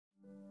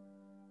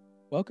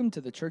Welcome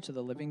to the Church of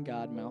the Living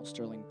God Mount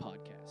Sterling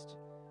podcast.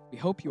 We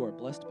hope you are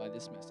blessed by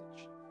this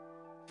message.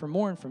 For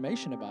more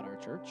information about our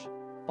church,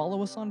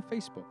 follow us on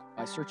Facebook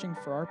by searching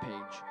for our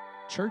page,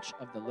 Church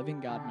of the Living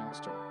God Mount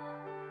Sterling.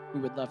 We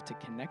would love to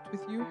connect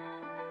with you,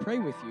 pray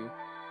with you,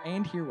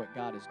 and hear what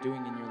God is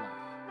doing in your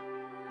life.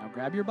 Now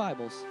grab your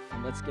Bibles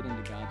and let's get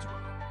into God's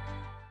Word.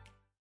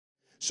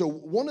 So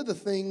one of the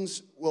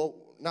things, well,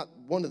 not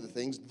one of the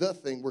things, the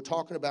thing we're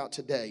talking about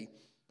today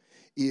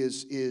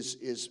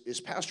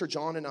is Pastor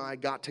John and I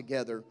got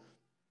together,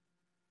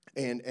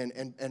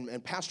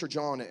 and Pastor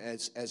John,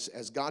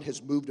 as God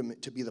has moved him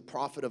to be the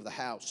prophet of the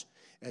house,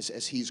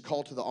 as he's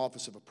called to the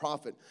office of a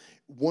prophet,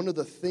 one of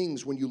the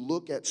things when you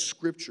look at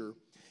Scripture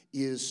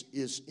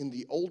is in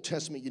the Old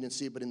Testament, you didn't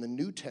see it, but in the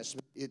New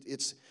Testament,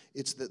 it's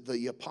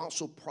the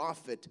apostle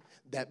prophet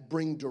that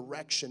bring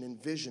direction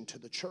and vision to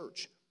the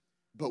church.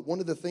 But one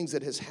of the things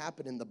that has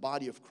happened in the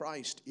body of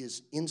Christ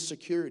is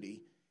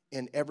insecurity,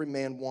 and every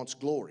man wants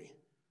glory.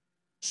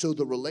 So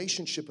the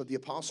relationship of the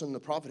apostle and the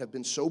prophet have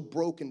been so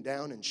broken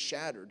down and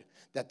shattered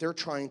that they're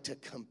trying to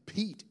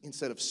compete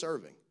instead of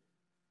serving.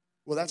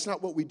 Well, that's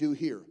not what we do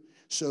here.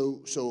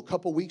 So a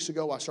couple weeks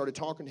ago, I started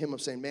talking to him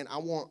of saying, man, I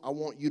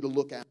want you to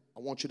look out. I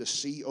want you to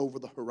see over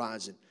the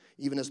horizon.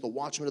 Even as the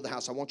watchman of the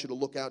house, I want you to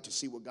look out to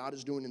see what God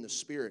is doing in the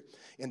Spirit.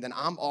 And then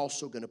I'm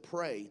also going to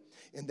pray.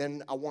 And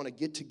then I want to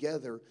get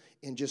together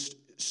and just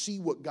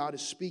see what God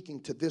is speaking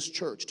to this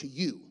church, to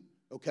you,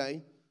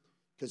 okay?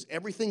 Because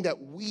everything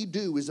that we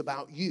do is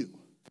about you.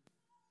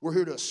 We're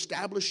here to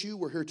establish you.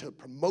 We're here to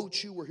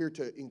promote you. We're here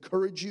to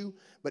encourage you.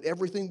 But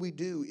everything we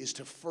do is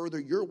to further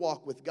your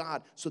walk with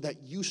God so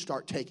that you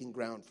start taking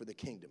ground for the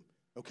kingdom,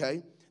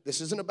 okay? This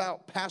isn't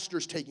about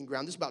pastors taking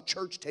ground. This is about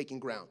church taking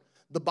ground.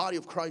 The body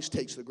of Christ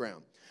takes the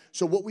ground.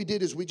 So what we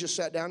did is we just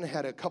sat down and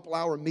had a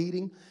couple-hour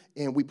meeting,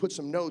 and we put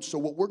some notes. So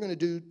what we're going to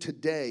do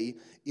today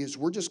is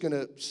we're just going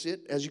to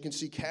sit, as you can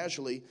see,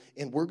 casually,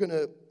 and we're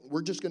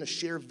just going to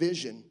share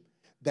vision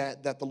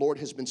that the Lord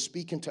has been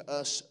speaking to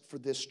us for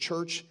this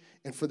church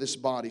and for this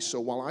body.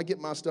 So while I get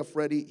my stuff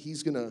ready,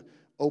 he's going to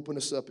open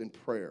us up in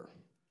prayer.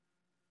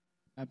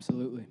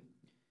 Absolutely.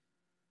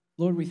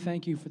 Lord, we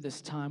thank you for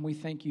this time. We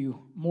thank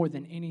you more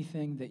than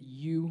anything that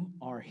you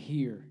are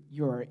here.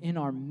 You are in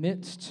our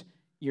midst.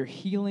 You're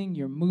healing,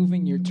 you're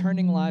moving, you're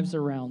turning lives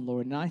around,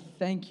 Lord. And I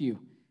thank you,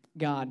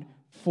 God,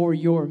 for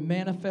your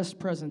manifest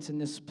presence in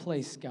this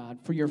place, God,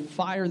 for your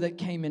fire that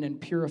came in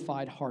and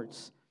purified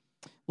hearts.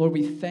 Lord,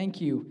 we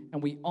thank you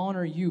and we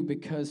honor you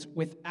because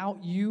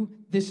without you,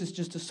 this is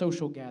just a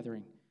social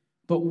gathering.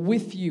 But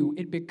with you,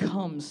 it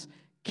becomes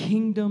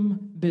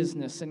kingdom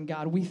business. And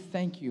God, we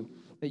thank you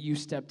that you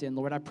stepped in,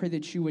 Lord. I pray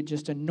that you would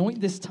just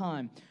anoint this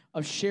time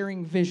of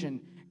sharing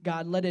vision.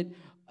 God, let it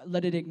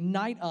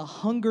ignite a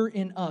hunger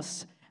in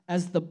us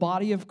as the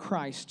body of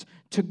Christ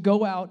to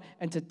go out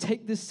and to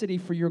take this city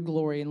for your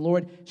glory. And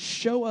Lord,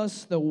 show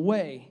us the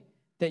way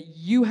that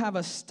you have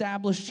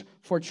established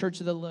for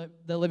Church of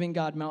the Living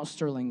God Mount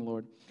Sterling,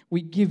 Lord.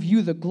 We give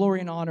you the glory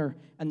and honor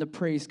and the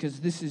praise because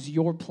this is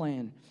your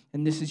plan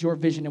and this is your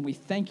vision, and we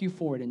thank you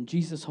for it in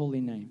Jesus' holy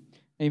name.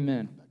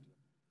 Amen.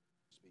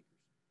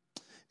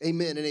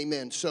 Amen and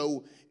amen.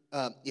 So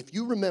if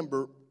you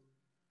remember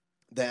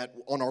that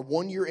on our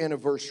 1-year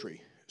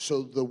anniversary,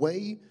 so the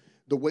way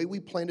we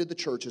planted the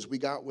church is we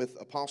got with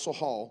Apostle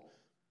Hall,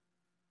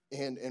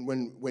 and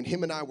when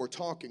him and I were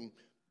talking,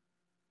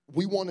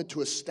 we wanted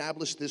to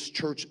establish this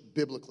church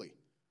biblically.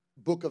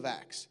 Book of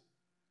Acts.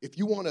 If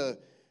you want a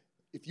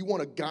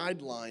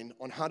guideline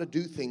on how to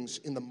do things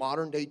in the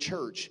modern day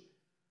church,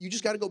 you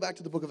just got to go back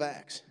to the book of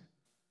Acts.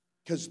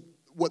 Because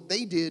what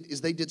they did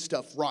is they did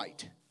stuff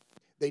right.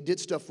 They did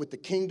stuff with the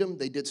kingdom.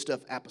 They did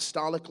stuff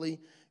apostolically.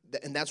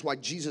 And that's why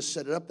Jesus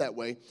set it up that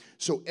way.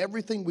 So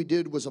everything we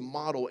did was a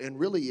model. And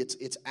really,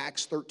 it's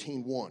Acts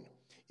 13:1.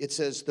 It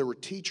says there were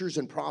teachers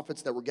and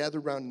prophets that were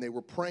gathered around and they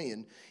were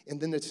praying. And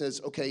then it says,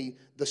 okay,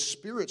 the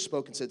Spirit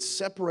spoke and said,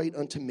 separate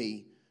unto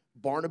me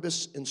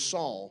Barnabas and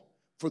Saul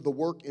for the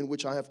work in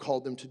which I have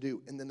called them to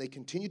do. And then they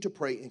continued to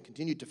pray and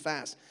continued to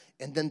fast.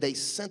 And then they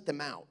sent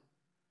them out.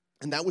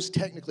 And that was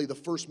technically the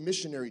first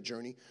missionary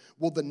journey.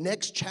 Well, the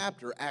next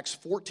chapter, Acts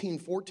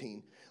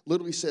 14:14,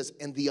 literally says,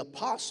 and the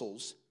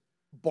apostles,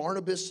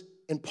 Barnabas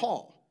and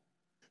Paul.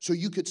 So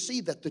you could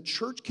see that the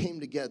church came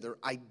together,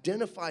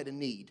 identified a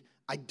need,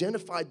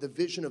 identified the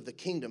vision of the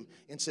kingdom,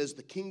 and says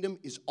the kingdom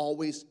is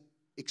always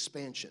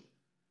expansion.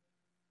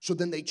 So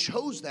then they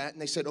chose that,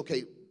 and they said,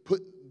 okay,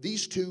 put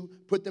these two,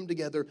 put them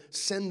together,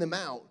 send them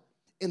out.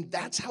 And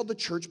that's how the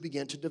church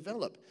began to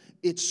develop.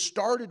 It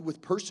started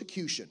with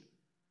persecution.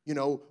 You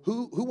know,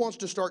 who wants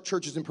to start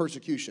churches in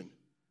persecution?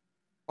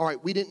 All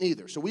right, we didn't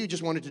either. So we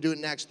just wanted to do it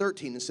in Acts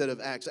 13 instead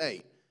of Acts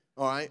 8.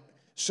 All right?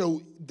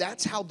 So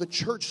that's how the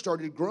church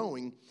started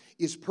growing,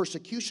 is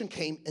persecution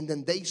came, and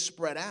then they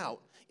spread out.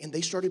 And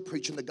they started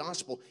preaching the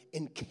gospel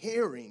and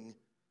carrying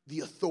the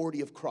authority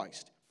of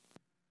Christ.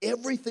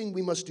 Everything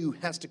we must do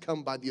has to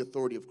come by the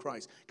authority of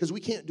Christ because we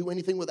can't do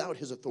anything without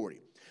his authority.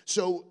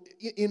 So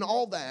in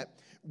all that,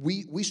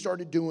 we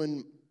started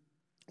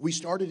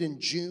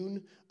in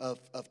June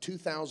of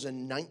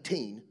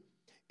 2019,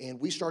 and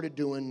we started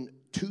doing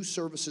 2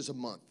 services a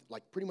month,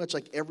 like pretty much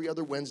like every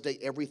other Wednesday,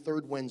 every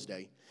third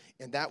Wednesday.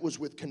 And that was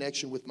with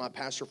connection with my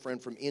pastor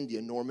friend from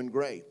India, Norman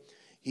Gray.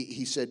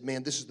 He said,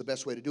 man, this is the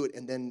best way to do it.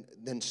 And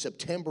then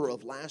September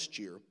of last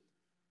year,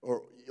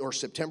 or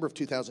September of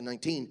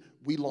 2019,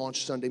 we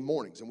launched Sunday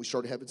mornings, and we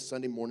started having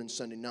Sunday morning,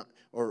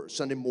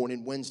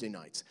 Wednesday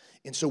nights.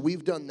 And so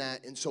we've done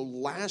that. And so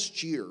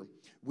last year,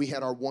 we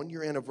had our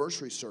 1-year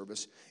anniversary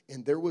service,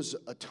 and there was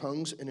a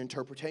tongues and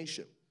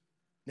interpretation.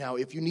 Now,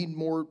 if you need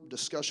more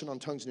discussion on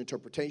tongues and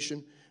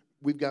interpretation,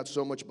 we've got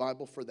so much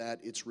Bible for that,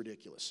 it's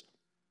ridiculous.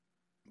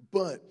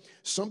 But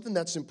something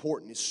that's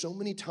important is so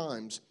many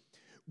times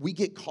we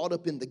get caught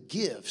up in the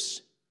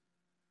gifts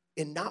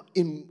and not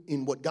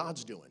in what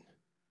God's doing.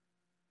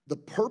 The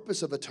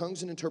purpose of a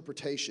tongues and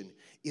interpretation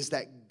is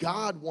that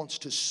God wants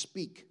to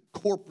speak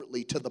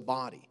corporately to the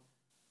body.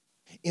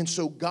 And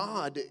so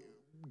God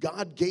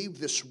gave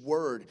this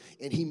word,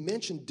 and he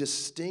mentioned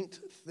distinct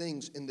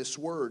things in this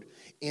word,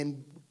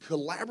 and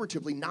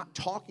collaboratively, not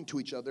talking to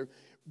each other,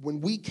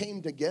 when we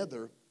came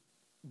together,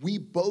 we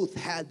both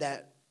had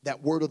that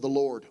word of the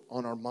Lord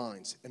on our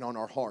minds and on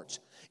our hearts.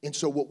 And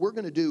so what we're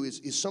going to do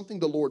is something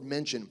the Lord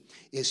mentioned,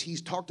 is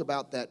he's talked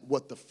about that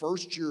what the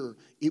first year,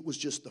 it was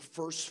just the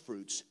first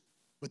fruits,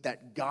 but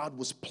that God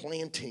was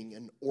planting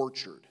an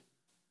orchard.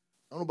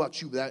 I don't know about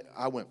you, but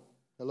I went,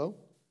 hello?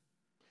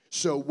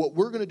 So what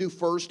we're going to do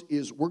first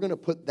is we're going to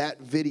put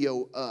that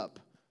video up.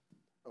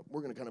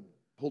 We're going to kind of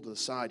pull to the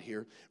side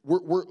here.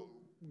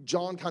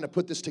 John kind of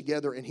put this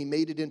together, and he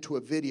made it into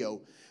a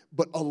video.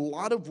 But a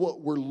lot of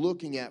what we're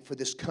looking at for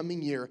this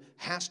coming year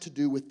has to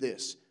do with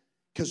this.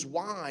 Because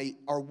why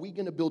are we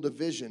going to build a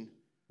vision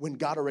when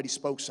God already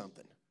spoke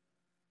something?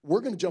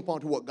 We're going to jump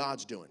onto what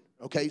God's doing.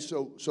 Okay,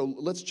 so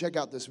let's check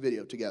out this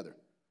video together.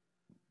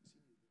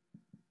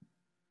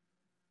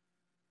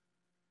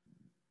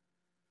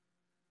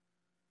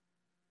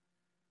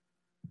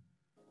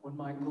 When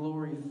my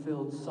glory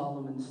filled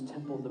Solomon's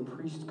temple, the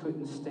priest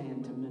couldn't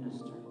stand to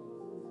minister.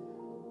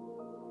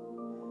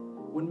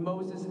 When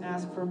Moses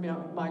asked for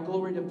my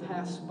glory to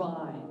pass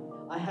by,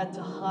 I had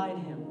to hide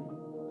him,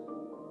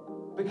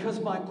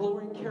 because my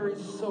glory carries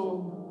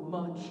so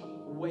much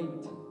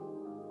weight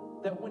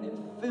that when it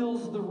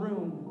fills the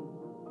room,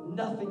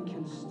 nothing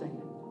can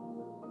stand.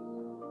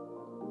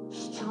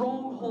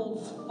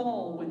 Strongholds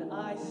fall when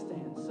I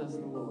stand, says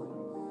the Lord.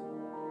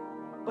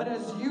 But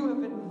as you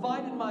have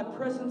invited my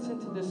presence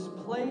into this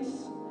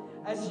place,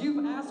 as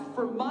you've asked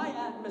for my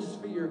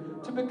atmosphere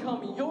to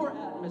become your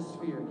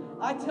atmosphere,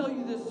 I tell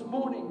you this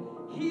morning,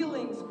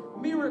 healings,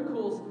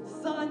 miracles,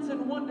 signs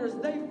and wonders,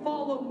 they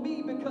follow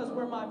me, because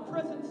where my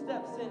presence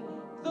steps in,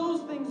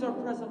 those things are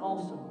present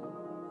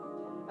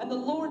also. And the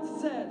Lord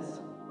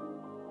says,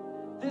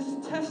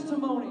 this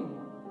testimony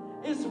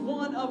is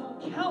one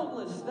of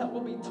countless that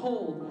will be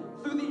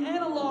told through the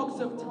analogs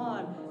of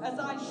time as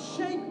I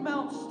shake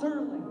Mount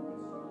Sterling.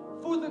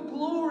 For the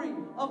glory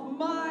of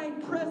my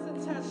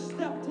presence has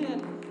stepped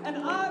in, and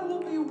I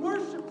will be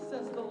worshiped,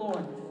 says the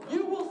Lord.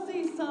 You will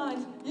see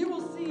signs, you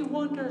will see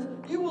wonders,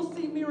 you will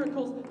see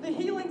miracles. The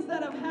healings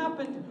that have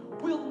happened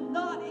will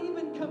not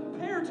even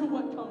compare to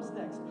what comes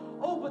next.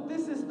 Oh, but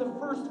this is the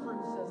first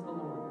fruit, says the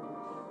Lord.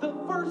 The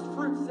first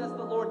fruit, says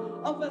the Lord,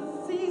 of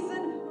a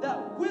season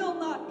that will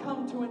not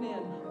come to an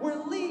end, where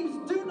leaves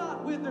do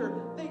not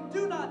wither, they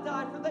do not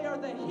die, for they are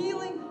the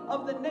healing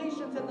of the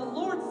nations. And the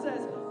Lord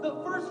says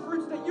the first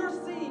fruits that you're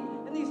seeing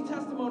in these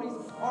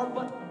testimonies are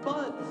but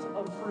buds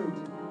of fruit.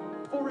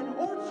 For an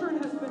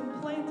orchard has been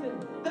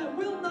planted that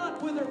will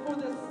not wither, for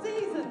the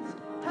seasons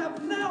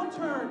have now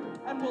turned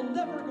and will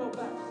never go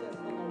back, says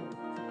the Lord.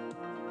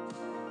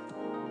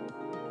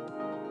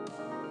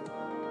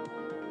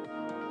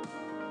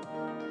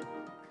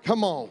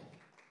 Come on.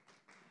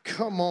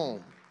 Come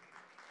on.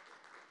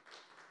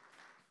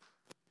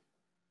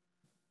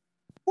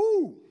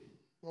 Woo.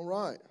 All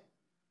right.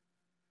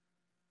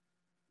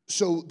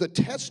 So the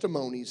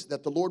testimonies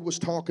that the Lord was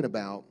talking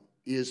about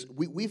is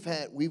we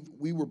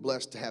were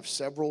blessed to have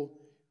several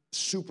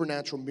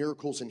supernatural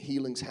miracles and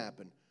healings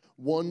happen.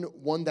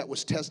 One that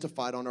was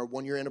testified on our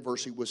 1-year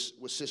anniversary was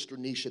Sister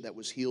Nisha, that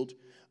was healed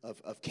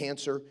of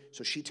cancer.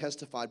 So she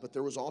testified. But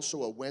there was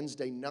also a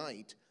Wednesday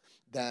night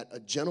that a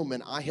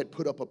gentleman, I had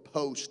put up a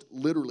post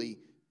literally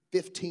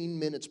 15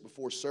 minutes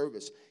before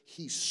service.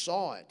 He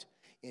saw it,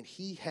 and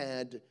he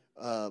had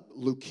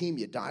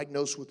leukemia,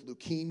 diagnosed with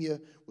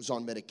leukemia, was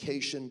on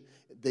medication.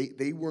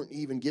 They weren't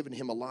even giving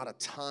him a lot of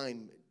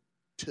time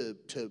to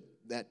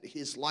that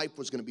his life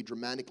was going to be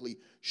dramatically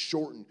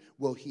shortened.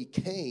 Well, he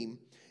came,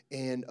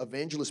 and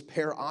Evangelist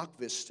Per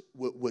Akvist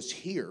was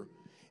here,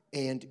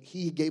 and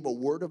he gave a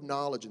word of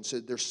knowledge and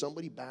said, there's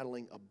somebody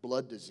battling a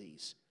blood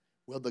disease.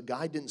 Well, the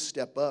guy didn't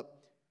step up.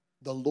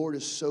 The Lord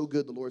is so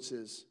good. The Lord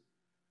says,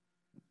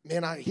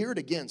 man, I hear it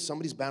again.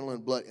 Somebody's battling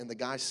blood, and the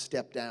guy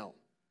stepped out.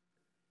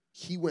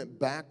 He went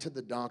back to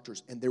the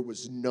doctors, and there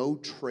was no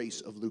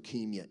trace of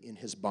leukemia in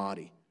his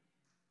body.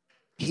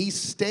 He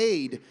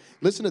stayed,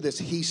 listen to this,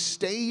 he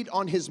stayed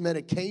on his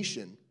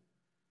medication,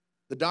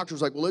 The doctor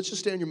was like, well, let's just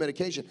stay on your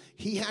medication.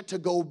 He had to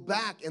go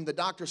back, and the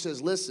doctor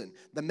says, listen,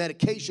 the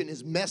medication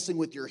is messing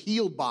with your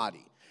healed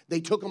body. They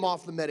took him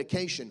off the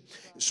medication.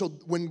 So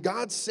when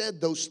God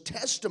said those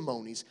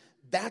testimonies,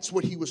 that's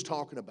what he was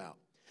talking about.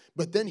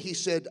 But then he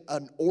said,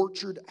 an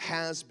orchard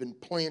has been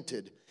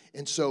planted.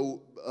 And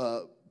so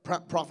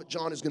Prophet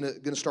John is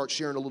going to start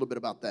sharing a little bit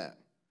about that.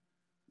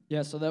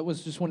 Yeah, so that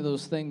was just one of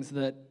those things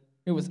that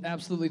it was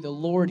absolutely the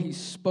Lord. He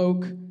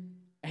spoke.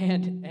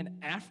 And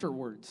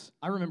afterwards,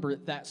 I remember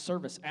at that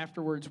service,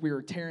 afterwards we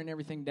were tearing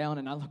everything down,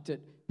 and I looked at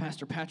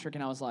Pastor Patrick,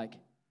 and I was like,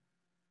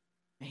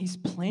 he's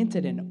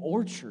planted an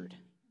orchard.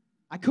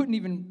 I couldn't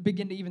even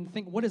begin to even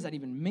think, what does that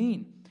even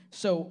mean?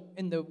 So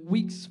in the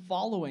weeks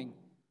following,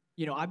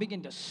 I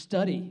began to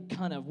study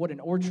kind of what an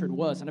orchard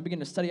was, and I began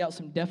to study out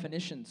some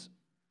definitions.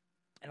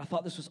 And I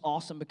thought this was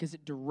awesome because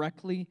it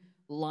directly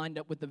lined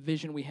up with the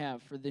vision we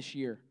have for this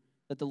year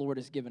that the Lord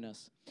has given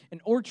us. An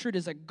orchard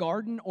is a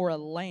garden or a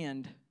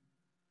land.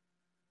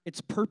 Its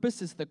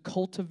purpose is the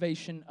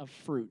cultivation of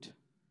fruit.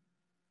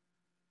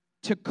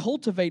 To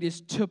cultivate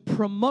is to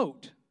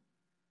promote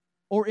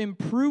or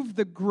improve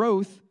the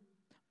growth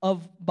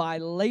of by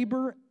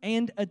labor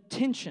and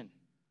attention.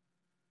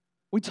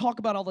 We talk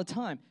about all the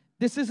time.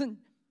 This isn't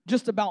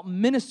just about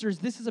ministers.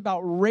 This is about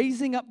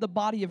raising up the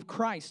body of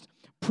Christ,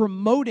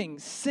 promoting,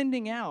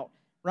 sending out,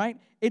 right?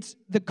 It's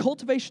the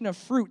cultivation of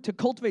fruit. To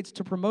cultivate is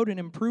to promote and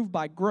improve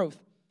by growth.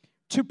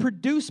 To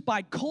produce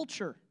by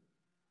culture.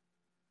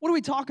 What do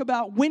we talk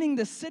about winning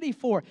the city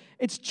for?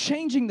 It's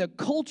changing the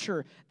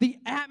culture, the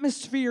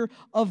atmosphere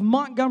of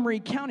Montgomery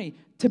County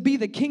to be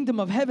the kingdom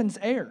of heaven's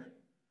heir.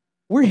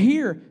 We're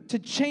here to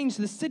change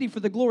the city for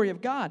the glory of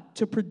God,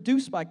 to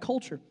produce by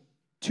culture,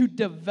 to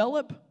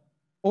develop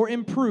or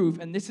improve,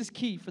 and this is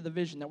key for the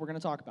vision that we're going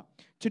to talk about,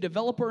 to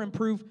develop or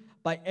improve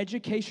by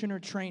education or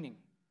training,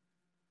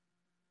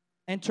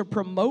 and to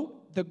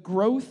promote the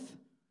growth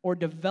or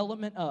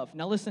development of.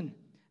 Now listen,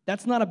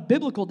 that's not a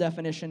biblical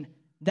definition.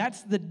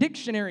 That's the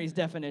dictionary's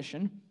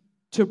definition.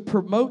 To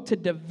promote, to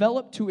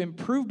develop, to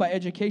improve by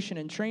education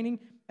and training,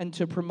 and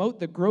to promote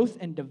the growth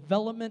and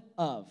development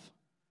of.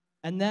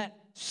 And that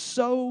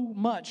so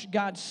much,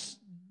 God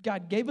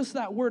gave us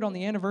that word on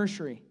the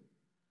anniversary,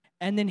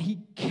 and then he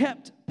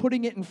kept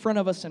putting it in front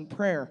of us in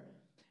prayer.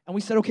 And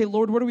we said, okay,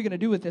 Lord, what are we going to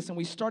do with this? And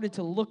we started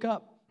to look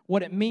up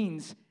what it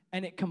means,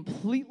 and it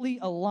completely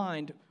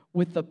aligned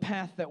with the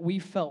path that we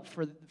felt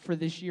for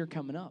this year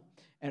coming up.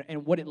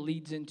 And what it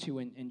leads into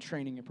in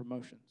training and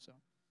promotion.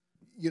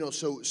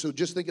 So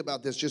just think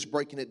about this, just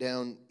breaking it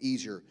down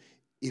easier.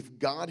 If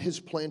God has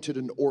planted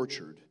an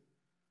orchard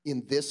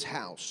in this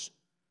house,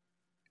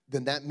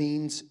 then that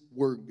means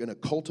we're going to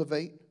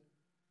cultivate,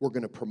 we're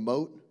going to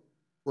promote,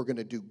 we're going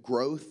to do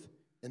growth,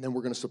 and then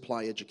we're going to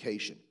supply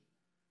education.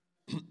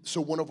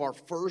 So one of our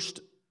first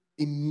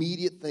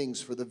immediate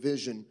things for the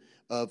vision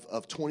of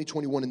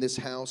 2021 in this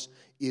house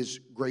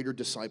is greater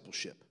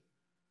discipleship,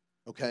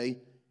 okay?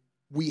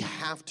 We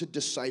have to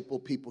disciple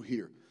people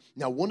here.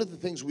 Now, one of the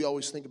things we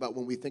always think about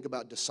when we think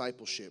about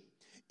discipleship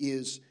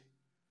is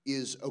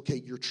okay,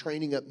 you're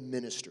training up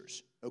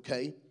ministers,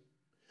 okay?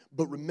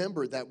 But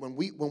remember that when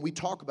we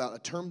talk about a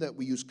term that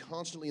we use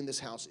constantly in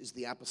this house is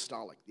the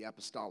apostolic.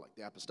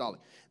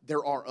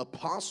 There are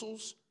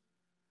apostles,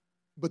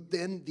 but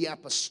then the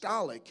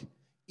apostolic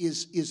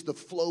is the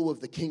flow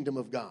of the kingdom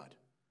of God,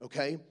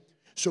 okay?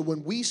 So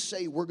when we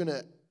say we're going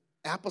to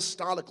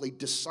apostolically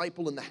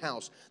disciple in the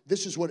house,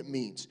 this is what it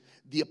means.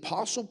 The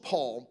Apostle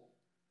Paul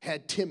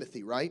had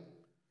Timothy, right?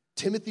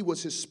 Timothy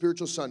was his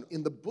spiritual son.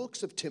 In the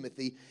books of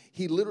Timothy,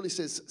 he literally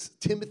says,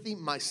 Timothy,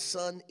 my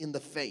son in the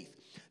faith.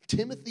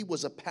 Timothy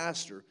was a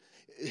pastor.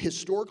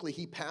 Historically,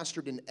 he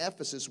pastored in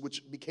Ephesus,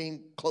 which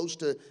became close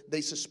to,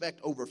 they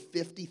suspect, over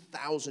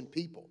 50,000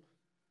 people.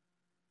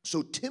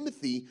 So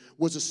Timothy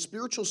was a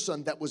spiritual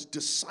son that was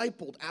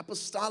discipled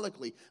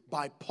apostolically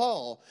by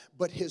Paul,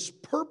 but his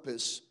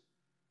purpose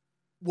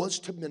was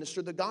to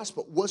minister the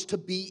gospel, was to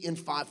be in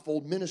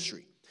fivefold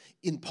ministry.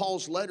 In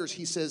Paul's letters,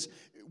 he says,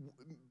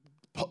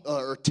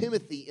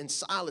 Timothy and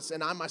Silas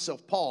and I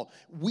myself, Paul,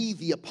 we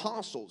the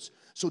apostles.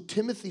 So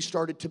Timothy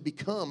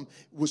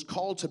was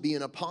called to be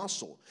an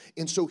apostle.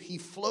 And so he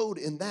flowed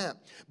in that.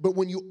 But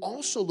when you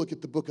also look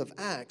at the book of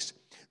Acts,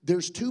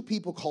 there's two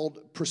people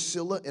called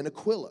Priscilla and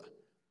Aquila.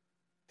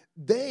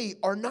 They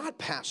are not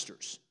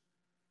pastors.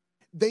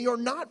 They are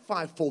not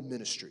fivefold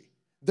ministry.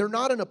 They're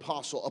not an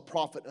apostle, a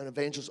prophet, an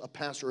evangelist, a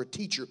pastor, a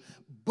teacher.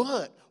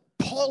 But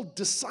Paul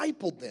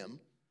discipled them.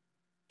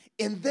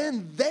 And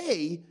then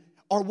they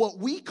are what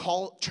we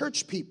call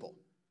church people.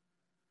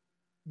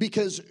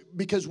 Because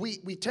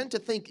we tend to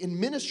think in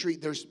ministry,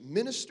 there's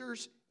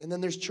ministers and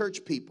then there's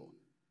church people.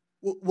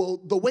 Well,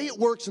 the way it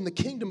works in the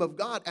kingdom of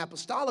God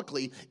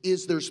apostolically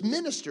is there's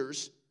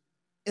ministers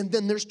and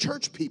then there's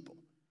church people.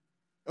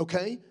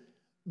 Okay?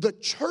 The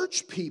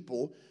church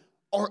people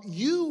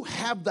you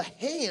have the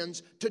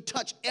hands to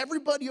touch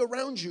everybody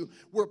around you,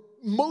 where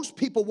most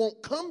people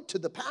won't come to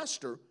the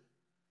pastor.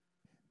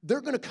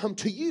 They're going to come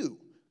to you.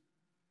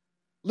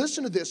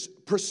 Listen to this.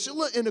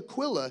 Priscilla and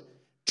Aquila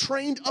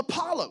trained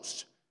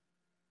Apollos.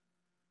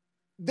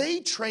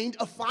 They trained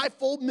a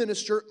fivefold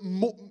minister,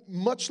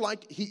 much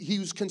like he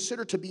was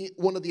considered to be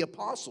one of the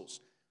apostles.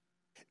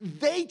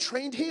 They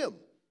trained him.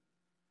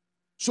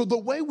 So the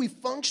way we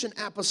function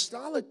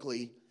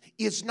apostolically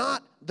is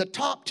not the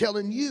top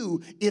telling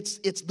you,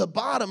 it's the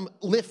bottom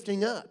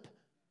lifting up.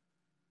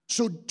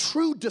 So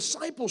true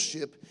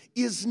discipleship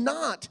is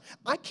not,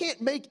 I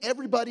can't make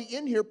everybody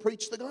in here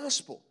preach the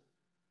gospel.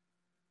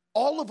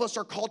 All of us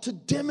are called to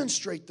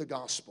demonstrate the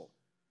gospel.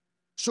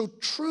 So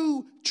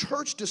true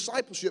church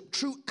discipleship,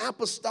 true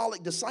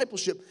apostolic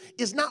discipleship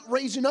is not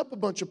raising up a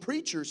bunch of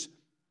preachers,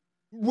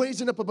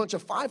 raising up a bunch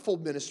of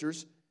fivefold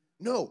ministers.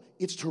 No,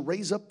 it's to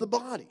raise up the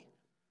body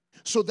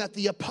so that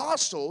the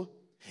apostle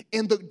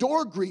and the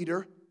door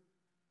greeter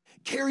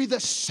carry the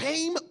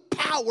same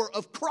power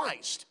of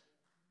Christ,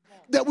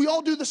 that we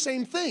all do the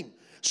same thing.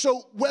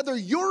 So whether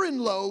you're in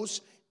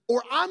Lowe's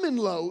or I'm in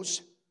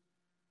Lowe's,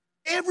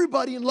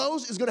 everybody in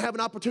Lowe's is going to have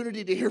an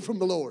opportunity to hear from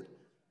the Lord.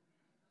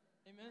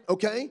 Amen.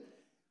 Okay?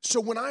 So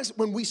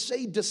when we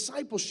say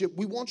discipleship,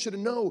 we want you to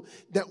know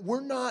that we're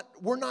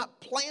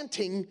not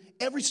planting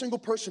every single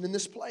person in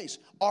this place.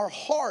 Our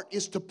heart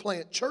is to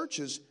plant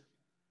churches,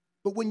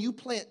 but when you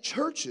plant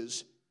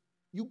churches,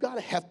 you got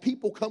to have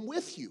people come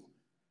with you.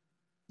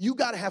 You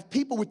got to have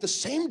people with the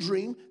same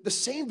dream, the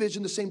same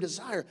vision, the same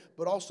desire,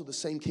 but also the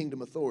same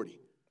kingdom authority.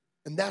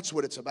 And that's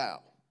what it's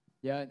about.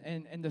 Yeah,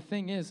 and the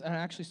thing is, and I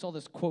actually saw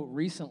this quote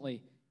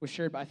recently, was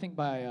shared by, I think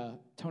by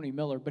Tony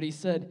Miller, but he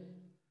said,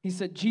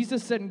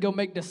 Jesus said, go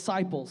make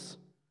disciples.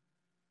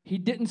 He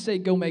didn't say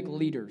go make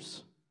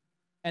leaders.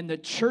 And the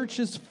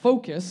church's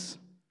focus,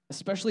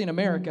 especially in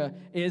America,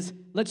 is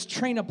let's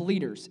train up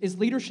leaders. Is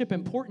leadership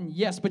important?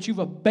 Yes, but you've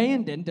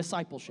abandoned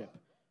discipleship.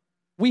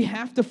 We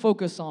have to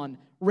focus on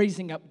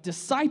raising up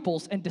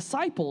disciples, and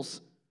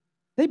disciples,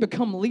 they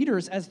become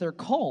leaders as they're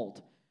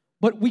called.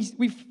 But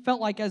we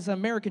felt like as an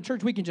American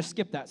church, we can just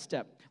skip that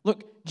step.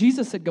 Look,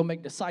 Jesus said go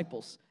make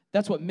disciples.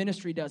 That's what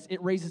ministry does.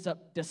 It raises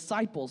up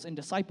disciples in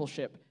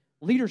discipleship.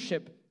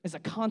 Leadership is a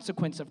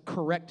consequence of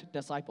correct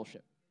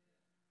discipleship.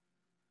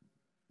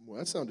 Well,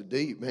 that sounded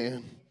deep,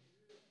 man.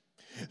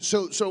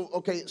 So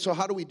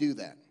how do we do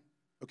that?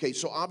 Okay,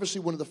 so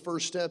obviously one of the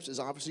first steps is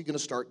obviously going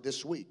to start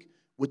this week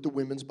with the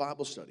women's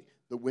Bible study,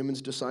 the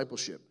women's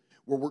discipleship,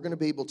 where we're going to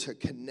be able to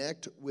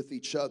connect with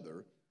each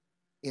other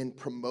and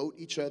promote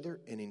each other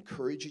and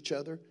encourage each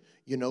other.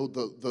 You know,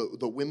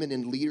 the women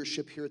in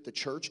leadership here at the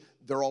church,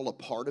 they're all a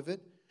part of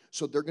it.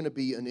 So they're going to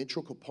be an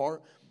integral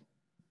part.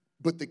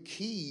 But the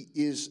key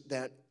is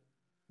that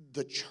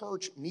the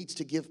church needs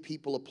to give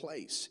people a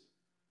place.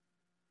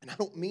 And I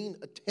don't mean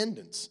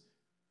attendance.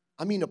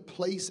 I mean a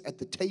place at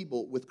the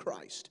table with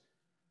Christ.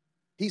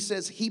 He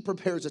says he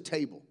prepares a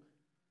table,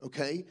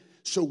 okay?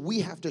 So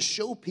we have to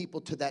show people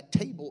to that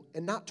table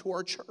and not to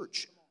our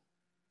church,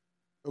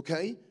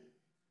 okay?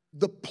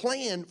 The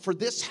plan for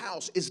this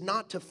house is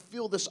not to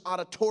fill this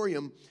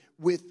auditorium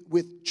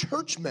with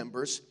church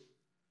members.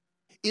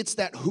 It's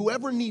that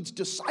whoever needs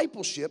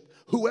discipleship,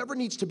 whoever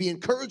needs to be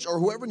encouraged, or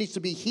whoever needs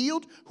to be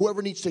healed,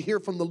 whoever needs to hear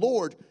from the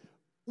Lord,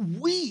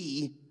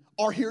 we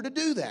are here to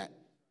do that.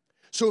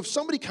 So if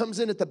somebody comes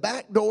in at the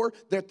back door,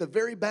 they're at the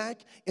very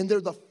back, and they're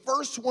the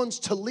first ones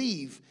to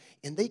leave,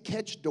 and they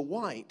catch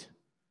Dwight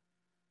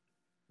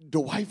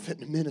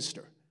fitting to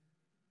minister.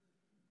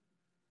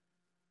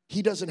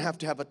 He doesn't have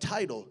to have a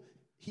title.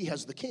 He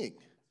has the king.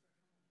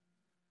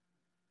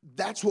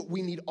 That's what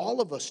we need all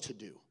of us to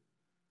do.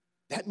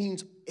 That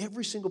means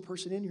every single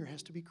person in here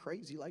has to be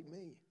crazy like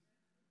me.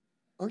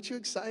 Aren't you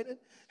excited?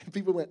 And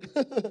people went,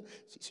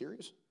 is he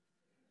serious?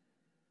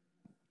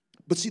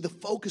 But see, the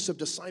focus of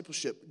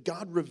discipleship,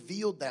 God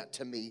revealed that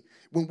to me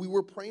when we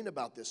were praying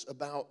about this,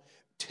 about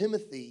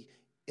Timothy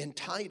and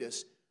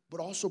Titus, but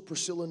also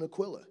Priscilla and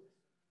Aquila,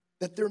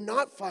 that they're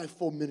not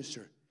fivefold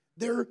minister.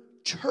 They're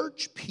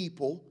church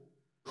people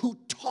who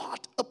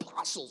taught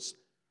apostles.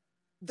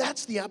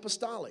 That's the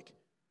apostolic.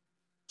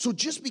 So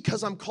just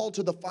because I'm called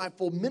to the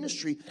fivefold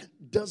ministry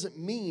doesn't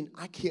mean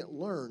I can't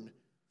learn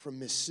from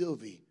Miss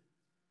Sylvie,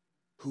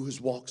 who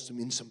has walked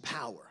in some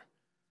power,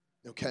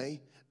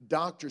 okay?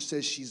 Doctor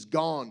says she's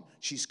gone,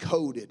 she's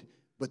coded,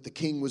 but the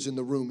king was in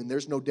the room, and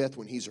there's no death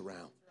when he's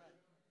around,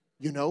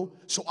 you know?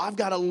 So I've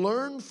got to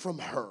learn from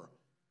her.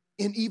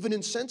 And even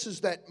in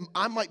senses that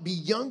I might be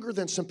younger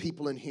than some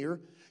people in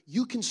here,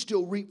 you can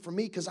still reap from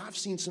me because I've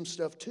seen some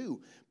stuff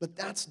too. But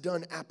that's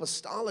done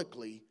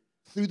apostolically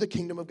through the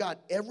kingdom of God.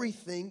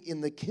 Everything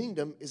in the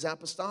kingdom is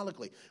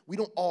apostolically. We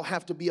don't all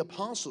have to be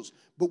apostles,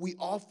 but we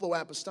all flow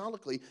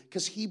apostolically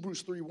because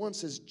Hebrews 3:1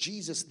 says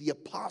Jesus, the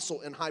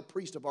apostle and high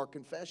priest of our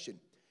confession.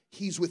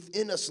 He's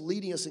within us,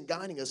 leading us and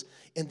guiding us.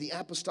 And the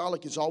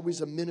apostolic is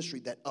always a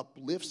ministry that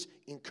uplifts,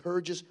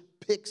 encourages,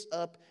 picks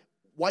up,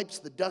 wipes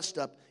the dust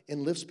up,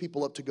 and lifts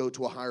people up to go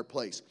to a higher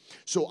place.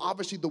 So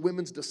obviously the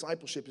women's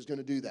discipleship is going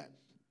to do that.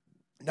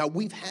 Now,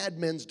 we've had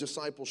men's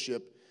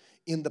discipleship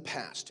in the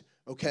past,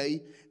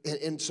 okay?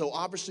 And so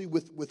obviously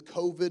with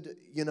COVID,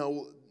 you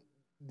know,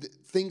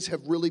 things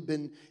have really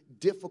been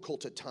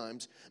difficult at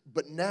times.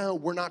 But now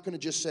we're not going to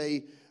just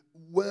say,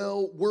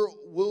 well,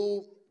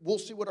 we'll we'll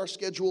see what our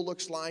schedule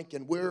looks like,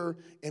 and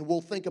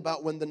we'll think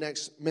about when the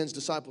next men's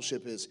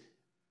discipleship is.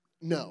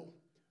 No.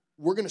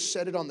 We're going to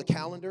set it on the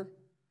calendar,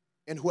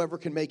 and whoever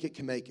can make it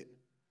can make it.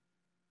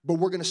 But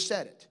we're going to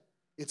set it.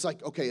 It's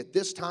like, okay, at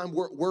this time,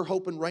 we're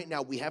hoping right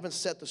now, we haven't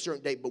set the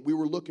certain date, but we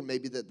were looking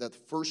maybe that the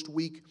first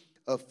week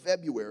of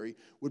February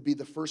would be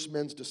the first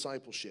men's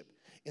discipleship.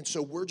 And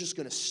so we're just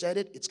going to set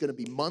it. It's going to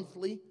be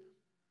monthly,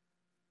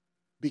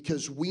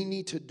 because we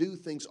need to do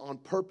things on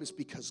purpose,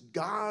 because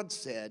God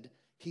said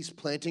He's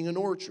planting an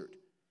orchard.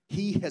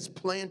 He has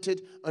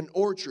planted an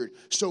orchard.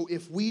 So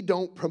if we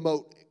don't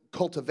promote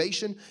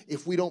cultivation,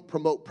 if we don't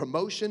promote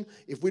promotion,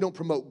 if we don't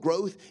promote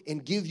growth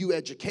and give you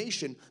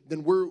education,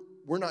 then we're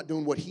not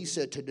doing what He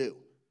said to do.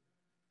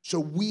 So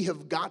we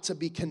have got to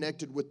be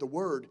connected with the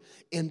Word,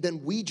 and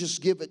then we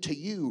just give it to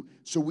you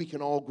so we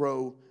can all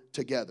grow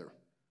together.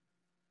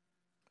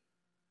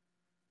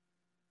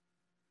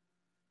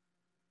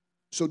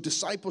 So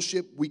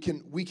discipleship, we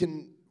can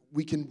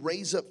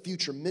raise up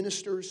future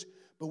ministers,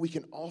 but we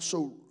can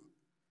also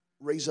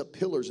raise up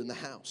pillars in the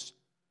house.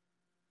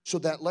 So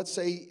that let's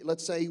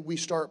say we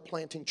start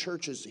planting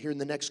churches here in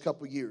the next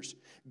couple of years.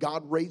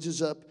 God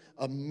raises up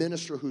a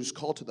minister who's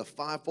called to the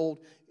fivefold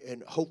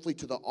and hopefully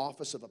to the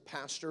office of a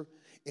pastor.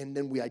 And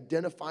then we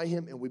identify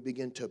him and we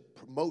begin to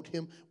promote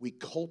him. We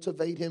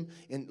cultivate him.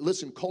 And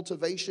listen,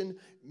 cultivation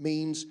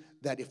means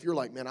that if you're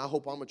like, man, I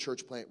hope I'm a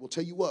church plant. Well,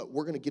 tell you what,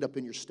 we're going to get up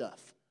in your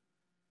stuff.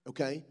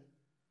 Okay?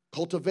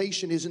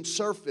 Cultivation isn't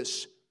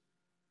surface.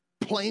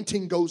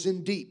 Planting goes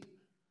in deep.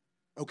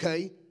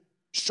 Okay?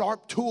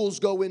 Sharp tools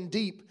go in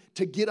deep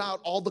to get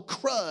out all the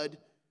crud.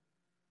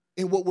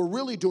 And what we're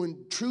really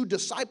doing, true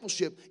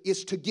discipleship,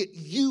 is to get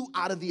you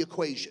out of the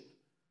equation.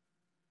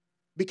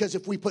 Because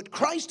if we put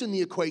Christ in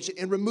the equation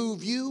and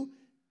remove you,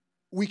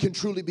 we can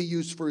truly be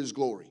used for His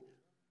glory.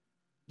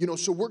 You know,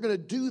 so we're going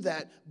to do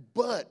that.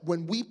 But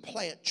when we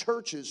plant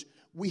churches,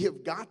 we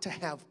have got to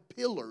have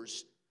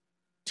pillars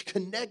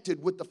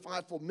connected with the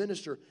fivefold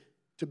minister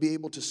to be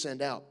able to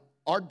send out.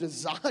 Our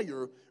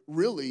desire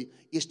really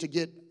is to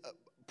get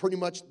pretty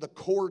much the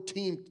core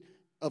team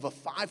of a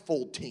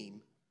fivefold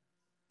team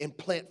and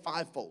plant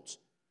fivefolds.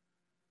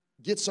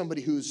 Get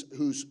somebody who's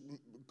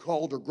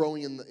called or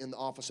growing in the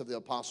office of the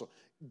apostle.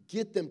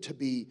 Get them to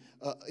be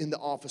in the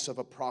office of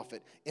a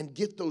prophet, and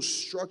get those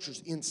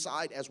structures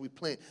inside as we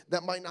plant.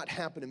 That might not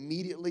happen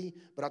immediately,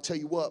 but I'll tell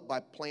you what, by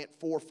plant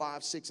 4,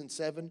 5, 6, and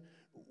 7,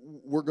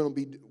 we're going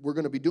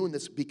to be doing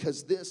this,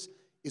 because this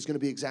is going to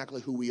be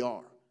exactly who we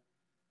are.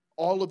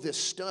 All of this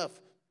stuff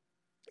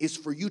is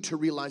for you to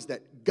realize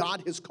that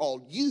God has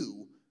called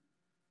you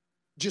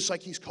just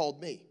like He's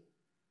called me.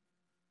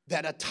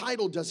 That a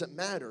title doesn't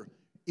matter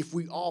if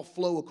we all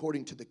flow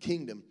according to the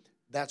kingdom.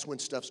 That's when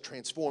stuff's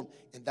transformed,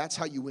 and that's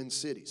how you win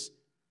cities,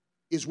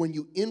 is when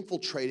you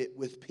infiltrate it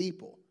with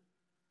people,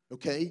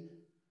 okay?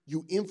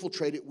 You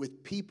infiltrate it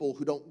with people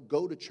who don't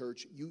go to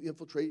church. You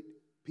infiltrate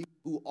people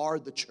who are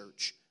the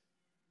church.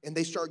 And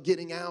they start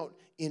getting out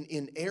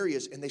in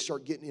areas, and they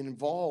start getting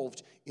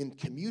involved in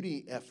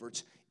community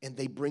efforts, and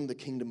they bring the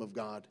kingdom of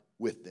God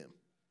with them.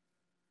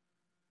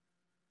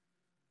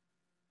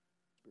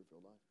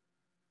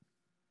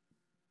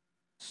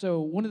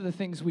 So one of the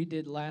things we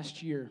did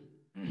last year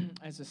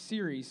as a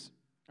series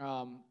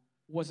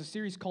was a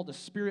series called The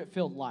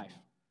Spirit-Filled Life.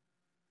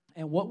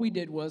 And what we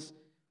did was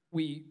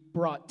we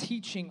brought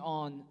teaching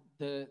on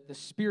the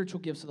spiritual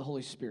gifts of the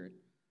Holy Spirit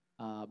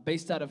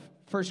based out of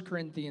 1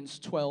 Corinthians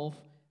 12.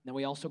 Then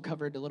we also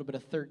covered a little bit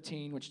of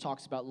 13, which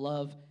talks about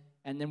love.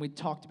 And then we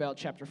talked about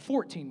chapter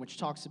 14, which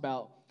talks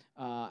about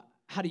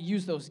how to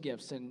use those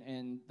gifts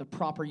and the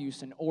proper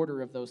use and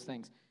order of those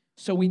things.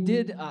 So we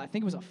did, I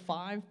think it was a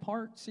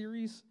five-part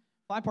series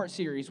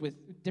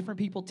with different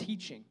people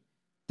teaching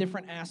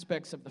different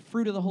aspects of the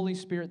fruit of the Holy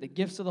Spirit, the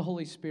gifts of the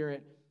Holy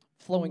Spirit,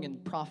 flowing in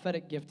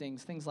prophetic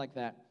giftings, things like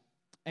that.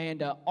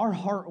 And our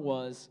heart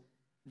was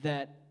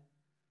that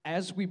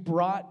as we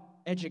brought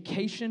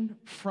education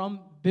from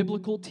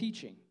biblical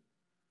teaching,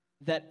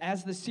 that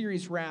as the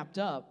series wrapped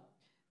up,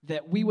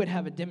 that we would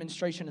have a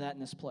demonstration of that in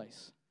this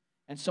place.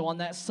 And so on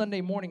that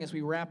Sunday morning, as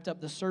we wrapped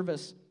up the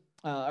service,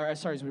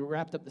 as we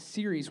wrapped up the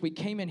series, we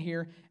came in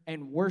here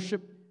and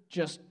worship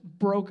just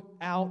broke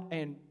out,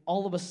 and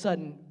all of a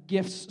sudden,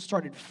 gifts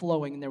started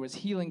flowing, and there was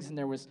healings, and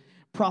there was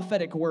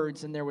prophetic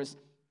words, and there was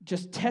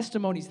just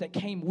testimonies that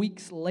came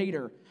weeks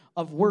later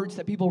of words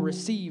that people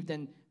received,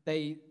 and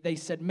they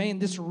said, man,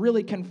 this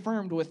really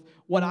confirmed with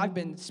what I've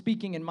been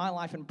speaking in my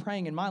life and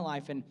praying in my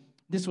life, and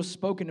this was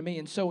spoken to me.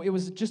 And so it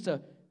was just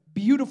a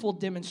beautiful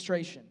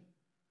demonstration,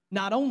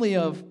 not only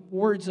of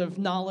words of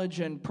knowledge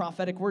and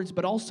prophetic words,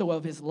 but also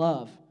of His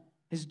love,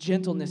 His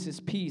gentleness, His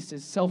peace,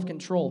 His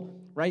self-control,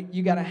 right?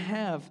 You got to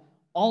have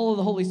all of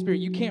the Holy Spirit.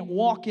 You can't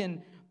walk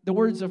in the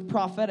words of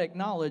prophetic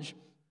knowledge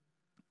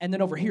and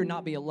then over here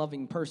not be a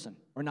loving person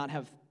or not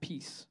have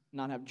peace,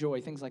 not have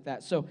joy, things like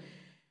that. So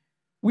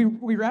we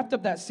wrapped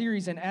up that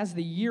series, and as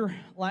the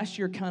last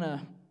year kind of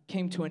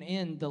came to an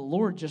end, the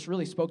Lord just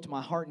really spoke to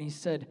my heart, and He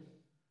said,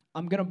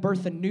 I'm going to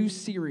birth a new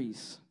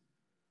series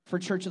for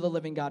Church of the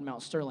Living God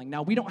Mount Sterling.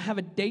 Now, we don't have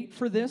a date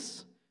for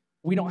this.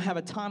 We don't have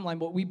a timeline,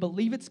 but we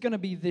believe it's going to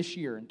be this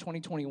year in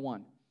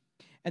 2021.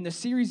 And the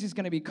series is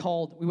going to be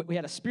called, we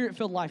had a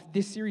Spirit-Filled Life.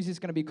 This series is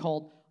going to be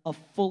called A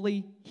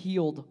Fully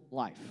Healed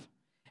Life.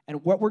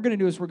 And what we're going to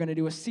do is we're going to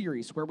do a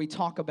series where we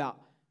talk about,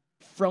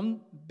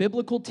 from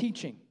biblical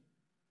teaching,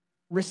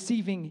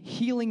 receiving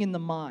healing in the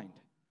mind,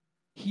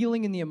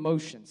 healing in the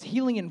emotions,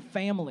 healing in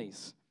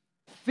families,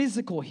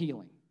 physical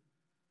healing.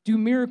 Do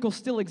miracles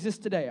still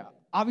exist today?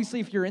 Obviously,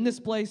 if you're in this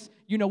place,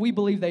 you know we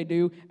believe they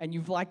do, and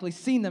you've likely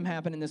seen them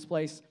happen in this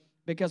place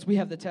because we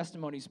have the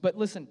testimonies. But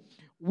listen,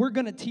 we're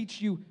going to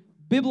teach you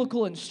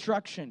biblical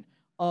instruction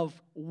of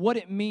what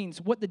it means,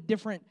 what the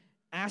different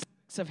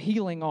aspects of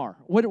healing are.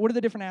 What are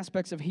the different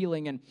aspects of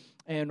healing,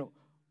 and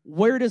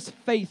where does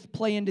faith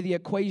play into the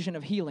equation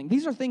of healing?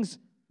 These are things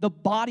the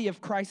body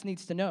of Christ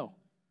needs to know.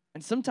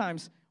 And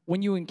sometimes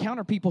when you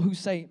encounter people who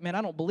say, man,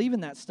 I don't believe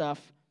in that stuff,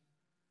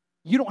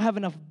 you don't have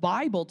enough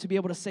Bible to be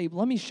able to say,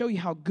 let me show you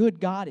how good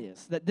God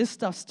is, that this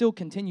stuff still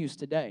continues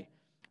today,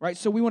 right?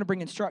 So we want to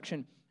bring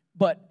instruction.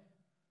 But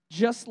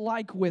just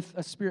like with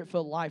a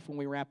Spirit-Filled Life when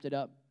we wrapped it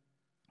up,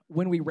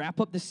 when we wrap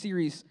up this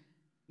series,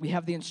 we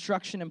have the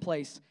instruction in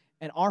place,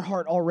 and our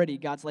heart already,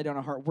 God's laid on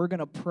our heart, we're going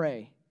to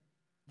pray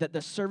that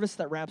the service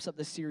that wraps up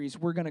this series,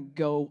 we're going to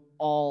go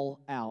all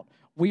out.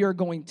 We're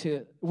going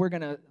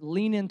to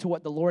lean into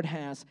what the Lord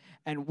has,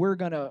 and we're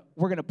going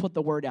to put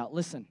the word out.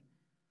 Listen,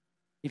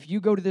 if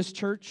you go to this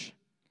church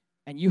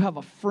and you have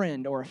a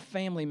friend or a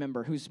family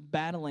member who's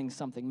battling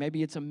something,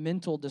 maybe it's a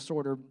mental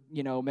disorder,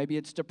 maybe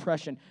it's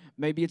depression,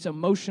 maybe it's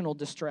emotional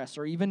distress,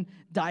 or even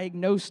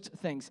diagnosed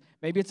things.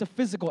 Maybe it's a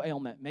physical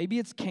ailment. Maybe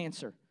it's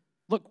cancer.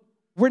 Look,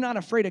 we're not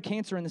afraid of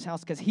cancer in this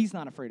house because he's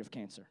not afraid of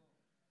cancer.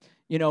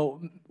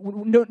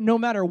 No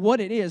matter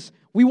what it is,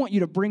 we want you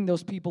to bring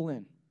those people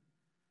in.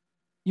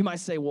 You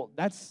might say, well,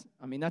 that's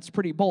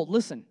pretty bold.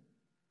 Listen,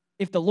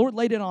 if the Lord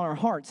laid it on our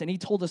hearts and he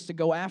told us to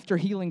go after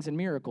healings and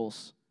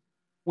miracles,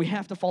 we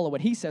have to follow what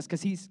he says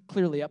because he's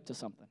clearly up to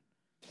something.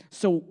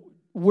 So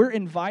we're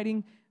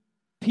inviting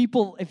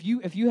people, if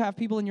you have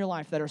people in your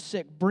life that are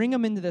sick, bring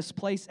them into this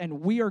place,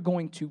 and we are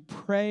going to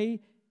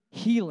pray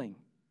healing,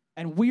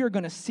 and we are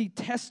going to see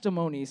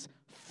testimonies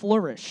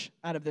flourish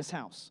out of this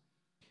house.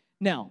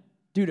 Now,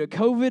 due to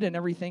COVID and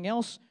everything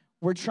else,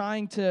 we're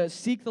trying to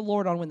seek the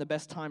Lord on when the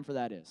best time for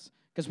that is,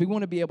 because we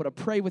want to be able to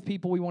pray with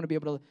people. We want to be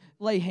able to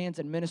lay hands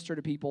and minister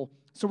to people.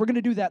 So we're going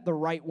to do that the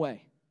right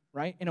way,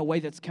 right? In a way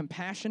that's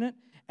compassionate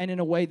and in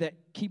a way that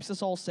keeps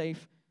us all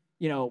safe,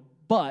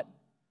 But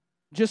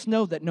just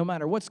know that no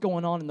matter what's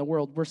going on in the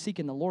world, we're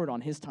seeking the Lord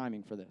on his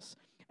timing for this.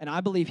 And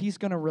I believe he's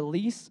going to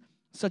release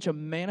such a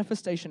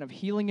manifestation of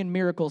healing and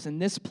miracles in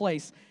this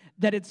place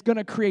that it's going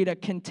to create a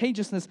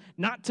contagiousness,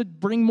 not to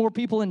bring more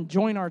people and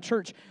join our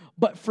church,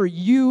 but for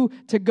you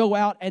to go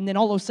out and then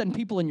all of a sudden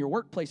people in your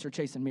workplace are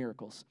chasing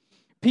miracles.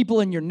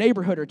 People in your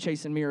neighborhood are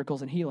chasing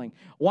miracles and healing.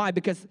 Why?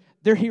 Because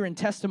they're hearing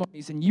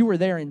testimonies, and you were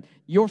there, and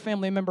your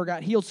family member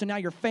got healed, so now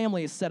your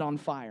family is set on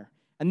fire,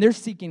 and they're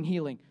seeking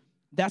healing.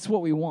 That's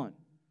what we want,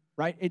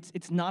 right?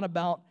 It's not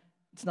about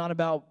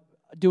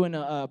doing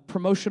a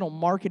promotional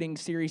marketing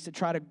series to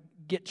try to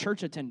get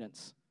church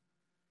attendance.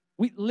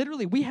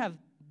 We have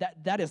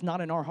that is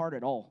not in our heart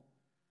at all.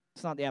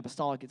 It's not the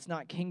apostolic. It's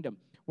not kingdom.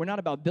 We're not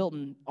about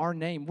building our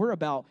name. We're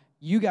about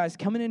you guys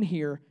coming in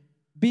here,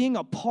 being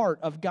a part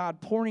of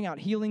God pouring out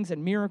healings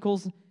and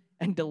miracles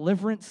and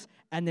deliverance,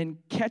 and then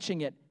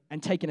catching it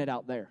and taking it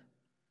out there.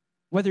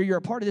 Whether you're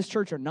a part of this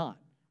church or not,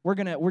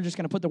 we're just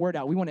gonna put the word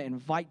out. We want to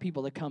invite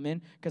people to come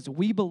in because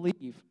we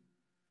believe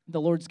the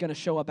Lord's gonna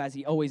show up as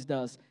he always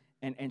does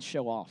and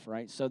show off,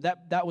 right? So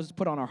that was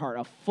put on our heart,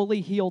 a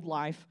fully healed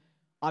life.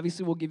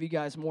 Obviously, we'll give you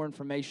guys more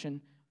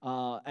information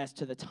as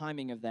to the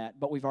timing of that,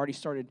 but we've already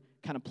started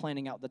kind of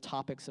planning out the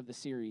topics of the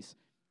series,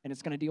 and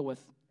it's going to deal with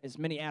as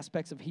many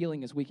aspects of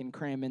healing as we can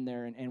cram in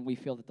there, and we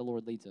feel that the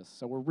Lord leads us.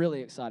 So we're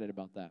really excited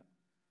about that.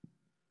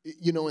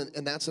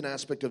 And that's an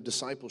aspect of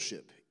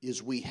discipleship,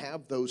 is we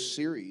have those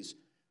series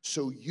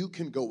so you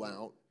can go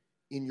out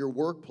in your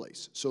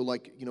workplace. So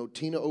like,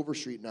 Tina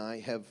Overstreet and I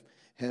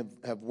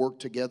have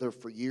worked together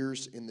for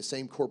years in the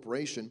same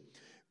corporation,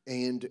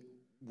 and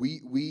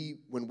we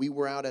when we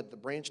were out at the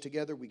branch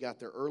together, we got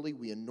there early,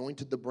 we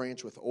anointed the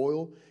branch with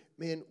oil.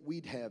 Man,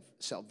 we'd have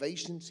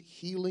salvations,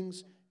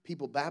 healings,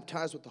 people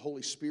baptized with the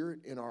Holy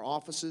Spirit in our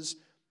offices.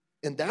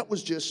 And that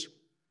was just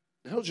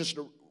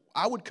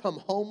I would come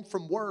home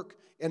from work,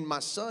 and my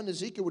son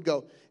Ezekiel would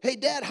go, "Hey,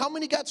 Dad, how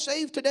many got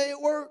saved today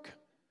at work?"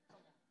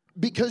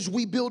 Because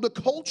we build a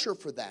culture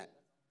for that.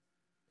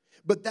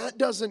 But that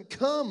doesn't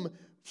come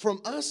from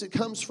us, it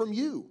comes from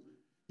you.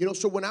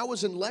 So when I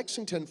was in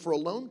Lexington for a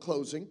loan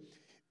closing,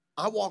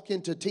 I walk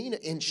into Tina,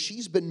 and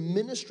she's been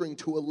ministering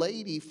to a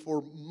lady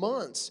for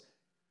months,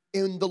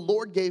 and the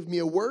Lord gave me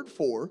a word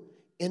for her,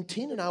 and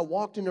Tina and I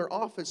walked in her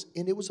office,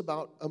 and it was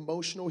about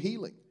emotional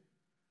healing.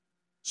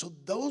 So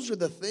those are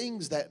the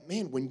things that,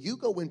 man, when you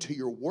go into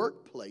your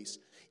workplace,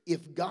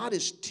 if God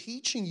is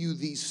teaching you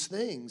these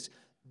things,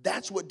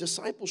 that's what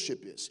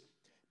discipleship is.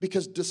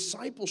 Because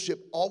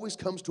discipleship always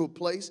comes to a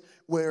place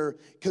where,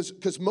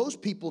 because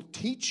most people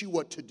teach you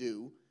what to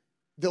do,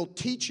 They'll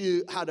teach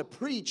you how to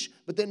preach,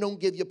 but then don't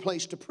give you a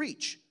place to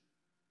preach.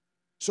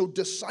 So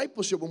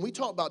discipleship, when we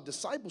talk about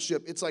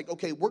discipleship, it's like,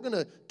 okay, we're going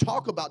to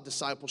talk about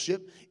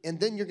discipleship, and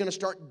then you're going to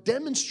start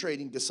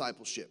demonstrating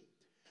discipleship.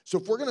 So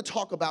if we're going to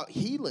talk about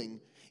healing,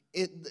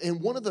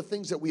 and one of the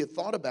things that we have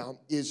thought about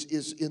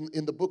is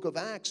in the book of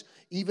Acts,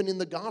 even in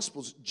the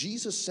Gospels,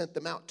 Jesus sent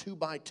them out 2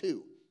 by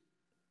 2.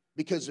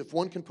 Because if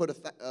one can put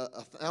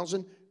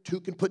 1,000, 2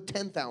 can put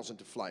 10,000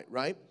 to flight,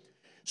 right?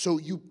 So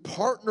you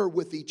partner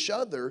with each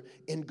other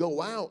and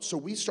go out. So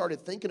we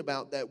started thinking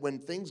about that when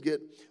things get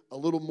a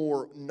little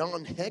more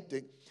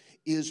non-hectic,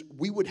 is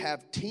we would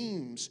have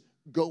teams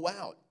go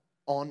out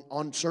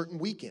on certain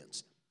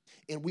weekends.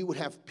 And we would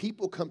have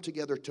people come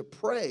together to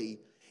pray,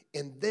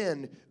 and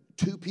then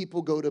 2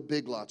 people go to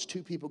Big Lots,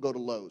 2 people go to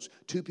Lowe's,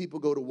 2 people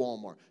go to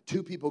Walmart,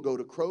 2 people go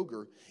to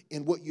Kroger.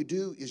 And what you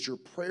do is your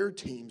prayer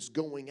teams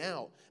going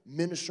out,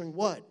 ministering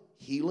what?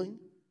 Healing,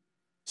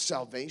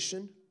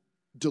 salvation,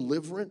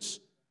 deliverance.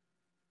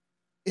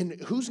 And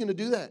who's going to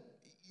do that?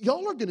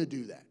 Y'all are going to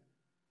do that.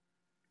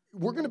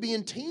 We're going to be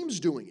in teams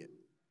doing it.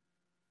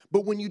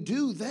 But when you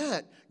do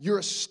that, you're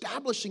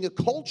establishing a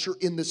culture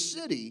in the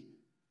city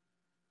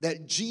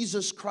that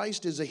Jesus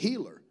Christ is a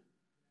healer.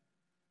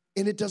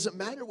 And it doesn't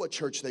matter what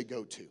church they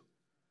go to.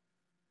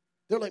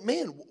 They're like,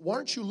 man, why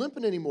aren't you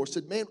limping anymore? I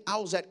said, man, I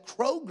was at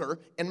Kroger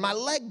and my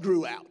leg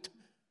grew out.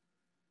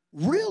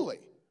 Really?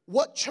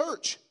 What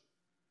church?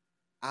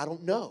 I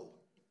don't know.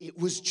 It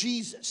was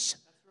Jesus.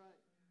 That's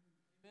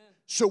right. Amen.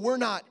 So we're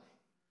not,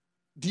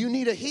 do you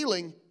need a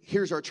healing?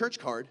 Here's our church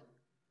card.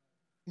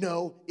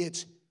 No,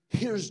 it's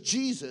here's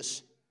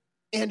Jesus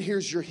and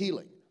here's your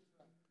healing.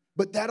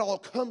 But that all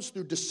comes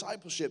through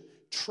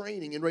discipleship,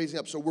 training, and raising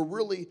up. So we're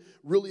really,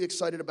 really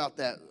excited about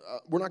that.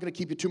 We're not going to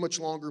keep you too much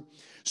longer.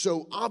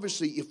 So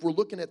obviously, if we're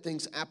looking at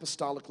things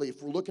apostolically,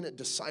 if we're looking at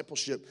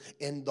discipleship,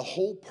 and the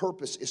whole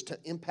purpose is to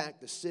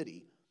impact the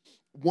city,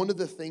 one of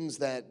the things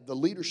that the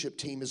leadership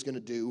team is going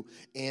to do,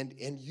 and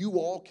you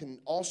all can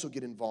also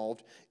get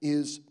involved,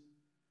 is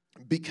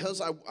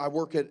because I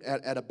work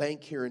at a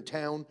bank here in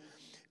town,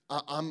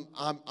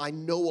 I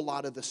know a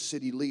lot of the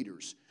city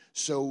leaders.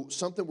 So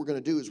something we're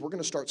going to do is we're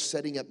going to start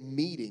setting up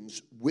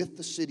meetings with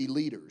the city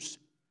leaders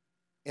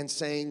and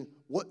saying,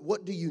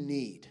 what do you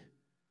need?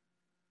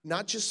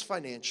 Not just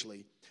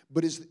financially,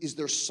 but is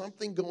there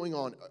something going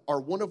on? Are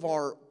one of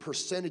our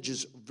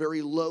percentages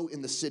very low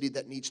in the city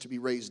that needs to be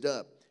raised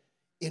up?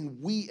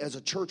 And we as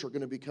a church are going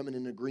to be coming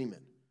in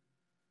agreement.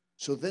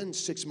 So then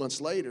 6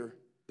 months later,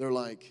 they're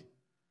like,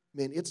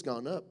 man, it's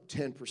gone up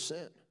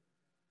 10%.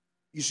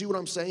 You see what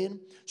I'm saying?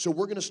 So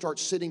we're going to start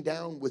sitting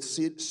down with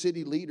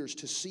city leaders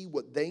to see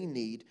what they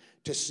need,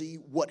 to see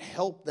what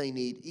help they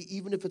need,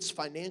 even if it's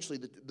financially.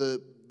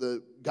 The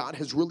God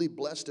has really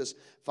blessed us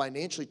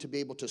financially to be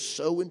able to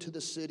sow into the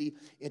city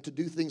and to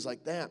do things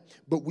like that.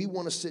 But we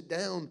want to sit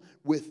down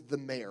with the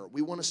mayor.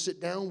 We want to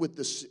sit down with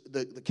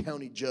the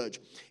county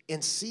judge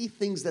and see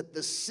things that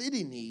the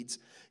city needs.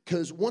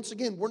 Because once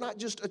again, we're not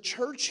just a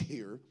church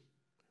here.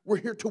 We're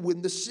here to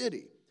win the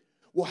city.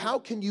 Well, how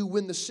can you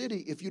win the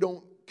city if you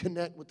don't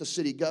connect with the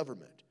city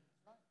government?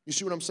 You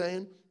see what I'm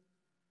saying?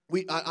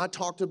 I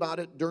talked about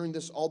it during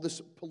all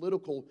this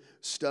political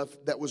stuff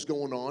that was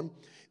going on,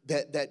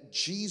 that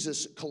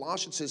Jesus,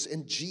 Colossians says,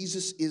 and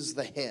Jesus is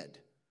the head,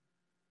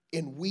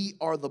 and we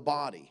are the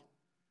body.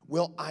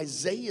 Well,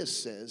 Isaiah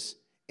says,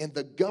 and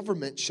the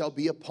government shall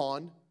be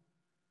upon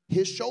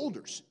his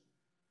shoulders.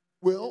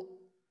 Well,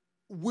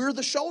 we're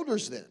the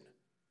shoulders then.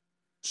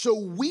 So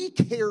we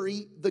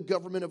carry the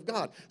government of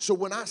God. So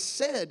when I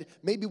said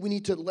maybe we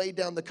need to lay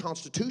down the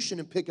Constitution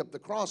and pick up the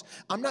cross,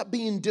 I'm not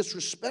being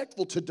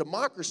disrespectful to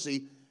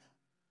democracy.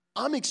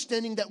 I'm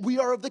extending that we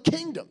are of the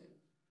kingdom.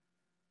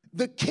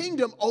 The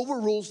kingdom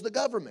overrules the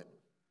government.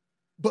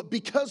 But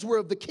because we're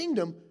of the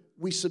kingdom,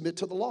 we submit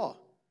to the law.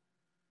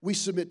 We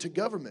submit to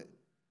government.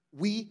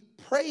 We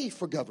pray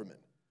for government.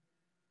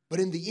 But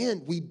in the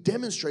end, we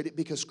demonstrate it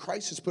because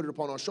Christ has put it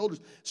upon our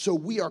shoulders. So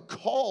we are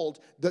called,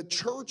 the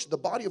church, the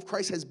body of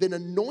Christ has been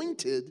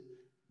anointed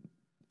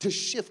to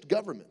shift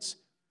governments.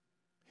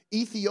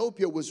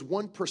 Ethiopia was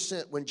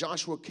 1% when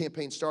Joshua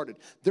campaign started.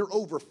 They're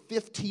over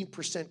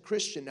 15%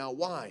 Christian now.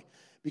 Why?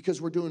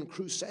 Because we're doing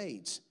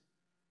crusades.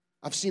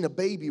 I've seen a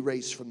baby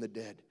raised from the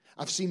dead.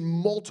 I've seen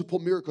multiple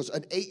miracles.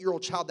 An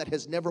 8-year-old child that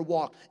has never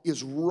walked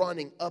is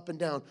running up and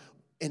down.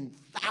 And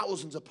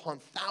thousands upon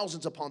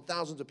thousands upon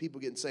thousands of people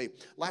getting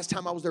saved. Last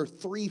time I was there,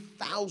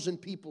 3,000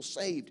 people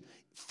saved.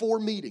 4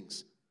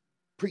 meetings.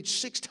 Preached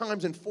 6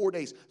 times in 4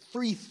 days.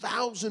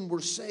 3,000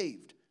 were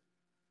saved.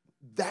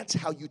 That's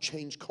how you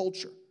change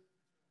culture.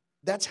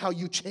 That's how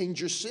you change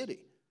your city.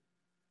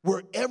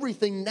 Where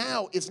everything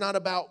now is not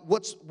about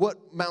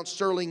what Mount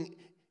Sterling,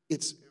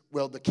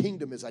 the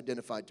kingdom is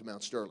identified to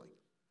Mount Sterling.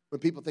 When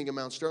people think of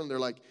Mount Sterling, they're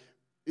like,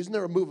 isn't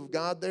there a move of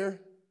God there?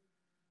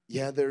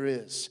 Yeah, there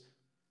is.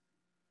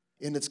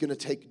 And it's going to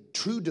take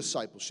true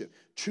discipleship.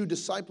 True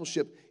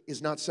discipleship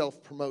is not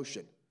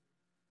self-promotion.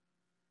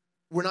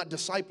 We're not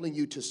discipling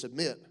you to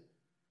submit.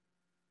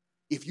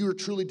 If you are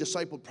truly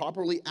discipled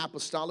properly,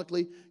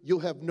 apostolically, you'll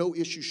have no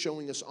issue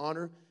showing us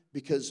honor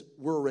because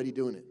we're already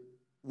doing it.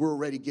 We're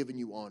already giving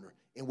you honor,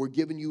 and we're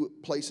giving you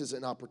places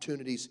and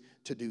opportunities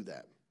to do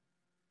that.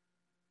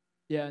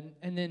 Yeah,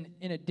 and then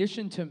in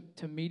addition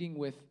to meeting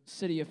with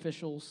city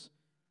officials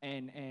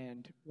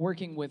and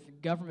working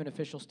with government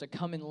officials to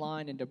come in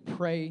line and to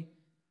pray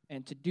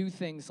and to do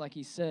things, like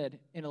he said,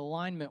 in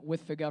alignment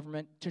with the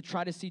government to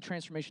try to see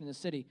transformation in the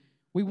city,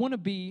 we want to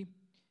be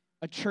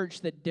a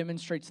church that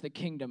demonstrates the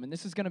kingdom. And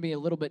this is going to be a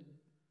little bit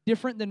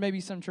different than maybe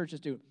some churches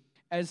do.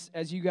 As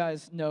you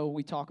guys know,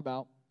 we've talked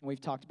about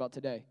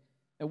today,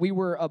 that we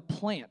were a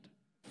plant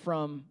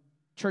from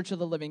Church of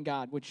the Living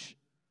God, which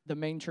the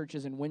main church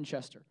is in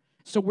Winchester.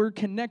 So we're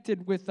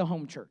connected with the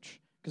home church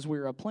because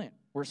we're a plant.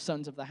 We're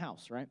sons of the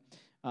house, right?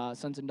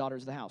 Sons and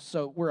daughters of the house.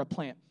 So we're a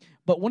plant.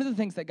 But one of the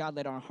things that God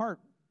laid on our heart,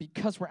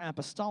 because we're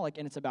apostolic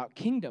and it's about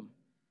kingdom,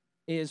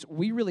 is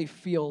we really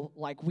feel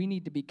like we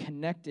need to be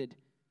connected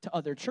to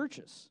other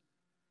churches.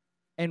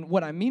 And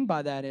what I mean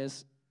by that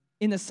is,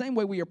 in the same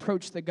way we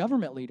approach the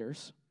government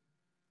leaders,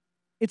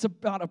 it's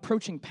about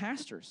approaching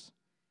pastors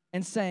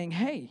and saying,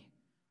 hey,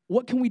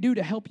 what can we do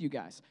to help you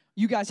guys?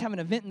 You guys have an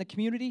event in the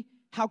community.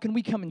 How can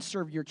we come and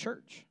serve your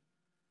church?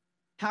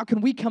 How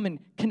can we come and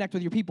connect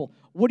with your people?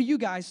 What are you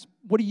guys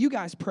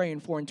praying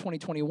for in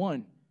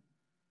 2021?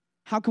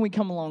 How can we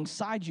come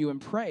alongside you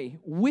and pray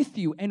with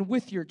you and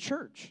with your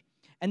church?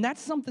 And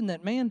that's something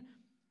that, man,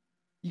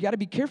 you got to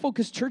be careful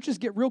because churches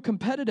get real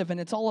competitive, and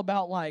it's all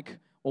about like,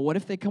 well, what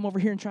if they come over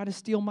here and try to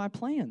steal my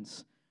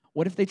plans?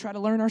 What if they try to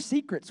learn our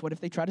secrets? What if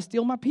they try to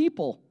steal my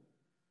people?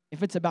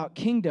 If it's about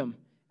kingdom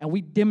and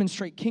we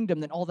demonstrate kingdom,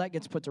 then all that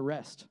gets put to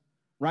rest,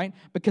 right?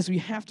 Because we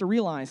have to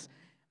realize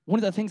one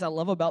of the things I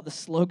love about the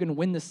slogan,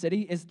 Win the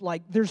City, is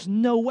like there's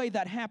no way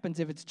that happens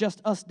if it's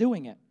just us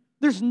doing it.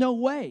 There's no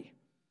way.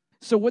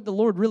 So what the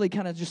Lord really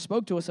kind of just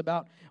spoke to us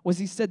about was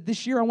he said,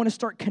 this year I want to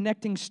start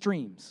connecting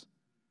streams.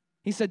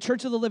 He said,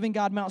 Church of the Living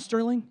God, Mount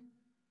Sterling,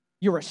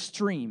 you're a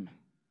stream.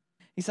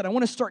 He said, I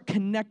want to start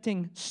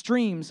connecting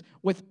streams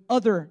with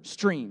other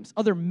streams,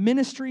 other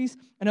ministries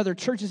and other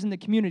churches in the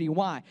community.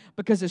 Why?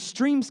 Because as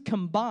streams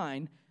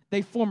combine,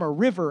 they form a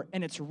river,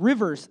 and it's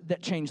rivers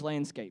that change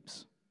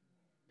landscapes.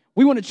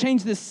 We want to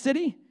change this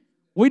city.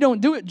 We don't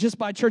do it just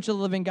by Church of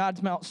the Living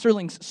God's Mount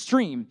Sterling's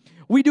stream.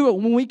 We do it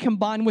when we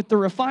combine with the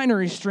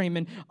refinery stream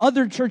and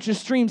other churches'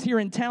 streams here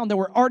in town that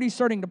we're already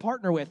starting to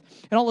partner with.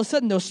 And all of a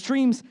sudden, those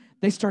streams,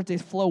 they start to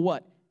flow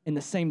what? In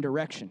the same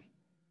direction.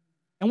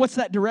 And what's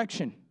that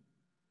direction?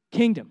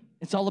 Kingdom.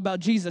 It's all about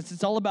Jesus.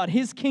 It's all about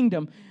his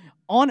kingdom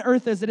on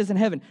earth as it is in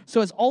heaven.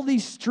 So as all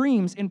these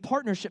streams in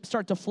partnership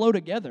start to flow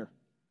together,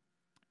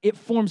 it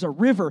forms a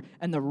river,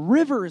 and the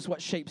river is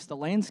what shapes the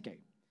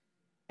landscape.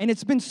 And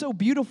it's been so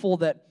beautiful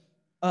that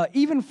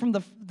even from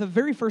the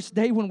very first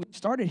day when we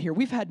started here,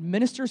 we've had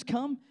ministers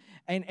come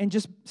and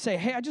just say,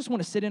 hey, I just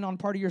want to sit in on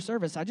part of your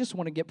service. I just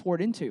want to get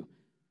poured into.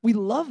 We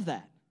love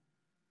that.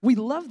 We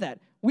love that.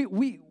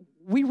 We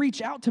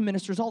reach out to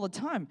ministers all the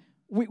time.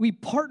 We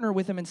partner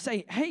with them and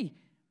say, hey,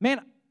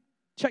 man,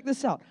 check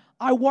this out.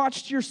 I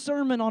watched your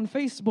sermon on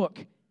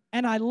Facebook,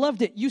 and I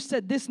loved it. You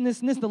said this and this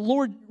and this. The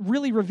Lord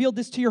really revealed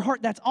this to your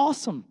heart. That's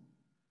awesome.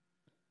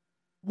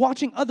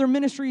 Watching other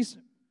ministry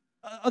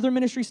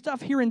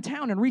stuff here in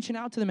town and reaching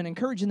out to them and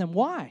encouraging them.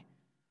 Why?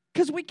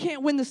 Because we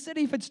can't win the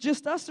city if it's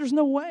just us. There's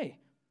no way.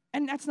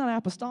 And that's not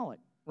apostolic,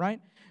 right?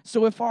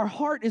 So if our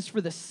heart is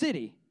for the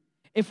city,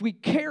 if we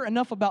care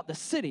enough about the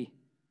city,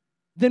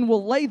 then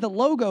we'll lay the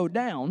logo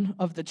down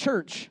of the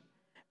church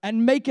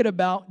and make it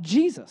about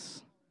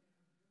Jesus.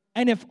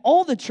 And if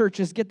all the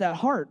churches get that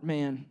heart,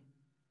 man,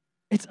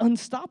 it's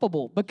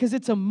unstoppable because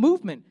it's a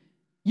movement.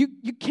 You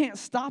can't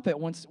stop it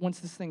once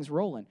this thing's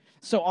rolling.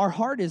 So our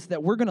heart is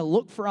that we're going to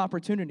look for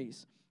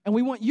opportunities. And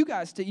we want you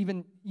guys to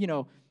even,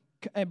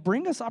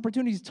 bring us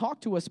opportunities, talk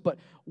to us. But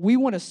we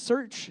want to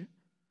search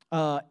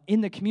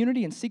in the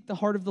community and seek the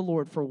heart of the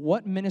Lord for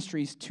what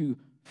ministries to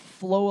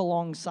flow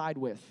alongside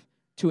with,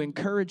 to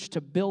encourage,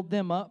 to build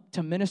them up,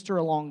 to minister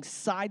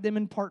alongside them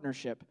in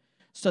partnership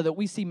so that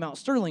we see Mount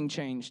Sterling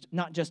changed,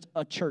 not just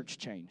a church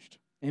changed.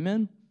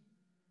 Amen?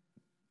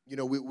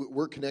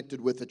 We're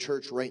connected with a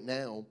church right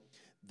now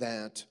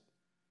that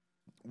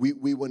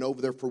we went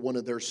over there for one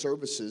of their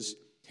services,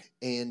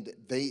 and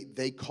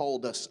they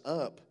called us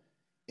up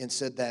and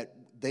said that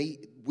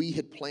we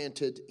had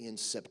planted in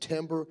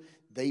September,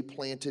 they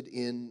planted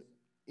in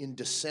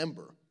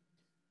December.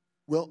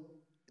 Well,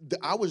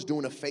 I was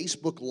doing a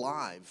Facebook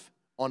Live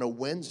on a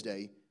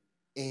Wednesday,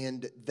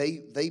 and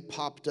they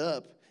popped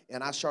up,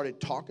 and I started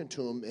talking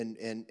to them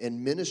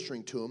and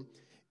ministering to them.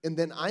 And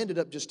then I ended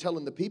up just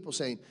telling the people,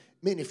 saying,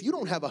 man, if you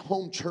don't have a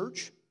home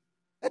church,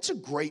 that's a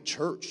great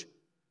church.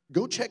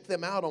 Go check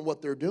them out on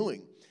what they're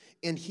doing.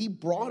 And he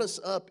brought us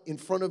up in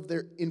front of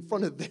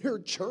their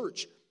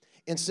church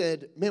and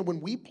said, man,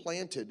 when we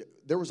planted,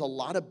 there was a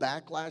lot of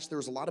backlash. There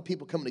was a lot of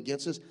people coming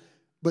against us.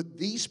 But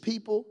these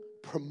people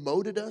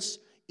promoted us,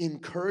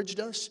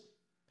 encouraged us.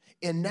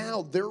 And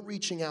now they're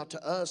reaching out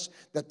to us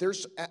that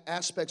there's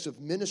aspects of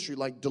ministry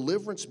like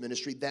deliverance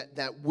ministry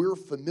that we're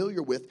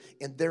familiar with,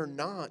 and they're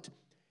not.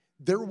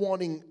 They're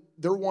wanting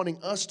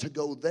us to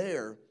go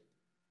there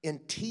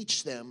and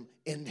teach them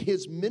and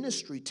his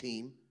ministry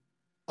team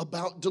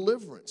about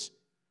deliverance.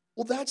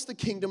 Well, that's the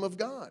kingdom of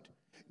God.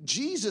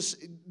 Jesus,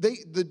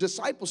 the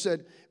disciples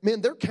said,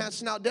 man, they're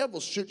casting out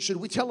devils. Should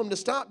we tell them to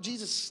stop?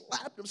 Jesus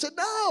slapped them, said,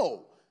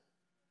 no.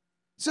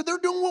 He said, they're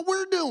doing what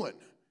we're doing.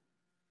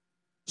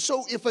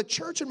 So if a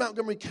church in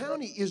Montgomery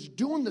County is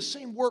doing the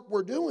same work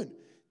we're doing,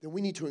 then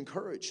we need to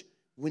encourage.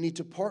 We need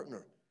to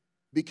partner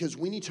because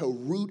we need to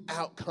root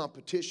out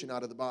competition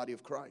out of the body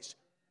of Christ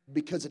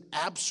because it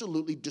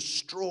absolutely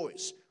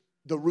destroys.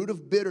 The root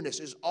of bitterness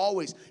is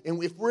always,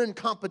 and if we're in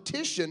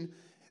competition,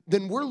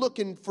 then we're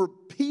looking for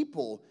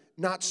people,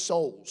 not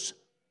souls.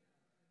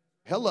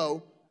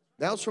 Hello.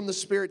 That was from the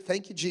Spirit.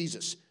 Thank you,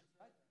 Jesus.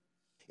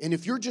 And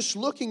if you're just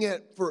looking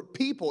at for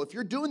people, if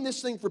you're doing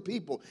this thing for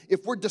people,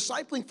 if we're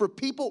discipling for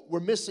people, we're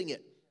missing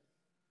it.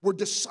 We're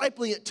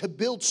discipling it to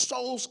build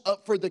souls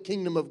up for the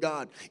kingdom of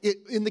God.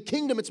 In the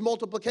kingdom, it's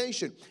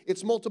multiplication.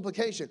 It's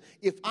multiplication.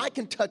 If I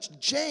can touch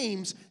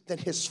James, then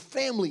his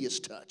family is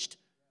touched.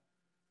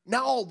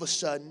 Now all of a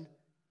sudden,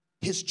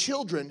 his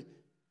children,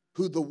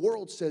 who the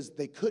world says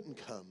they couldn't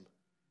come,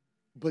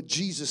 but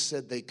Jesus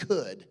said they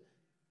could,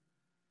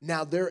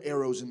 now they're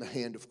arrows in the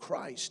hand of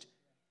Christ.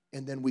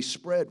 And then we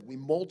spread, we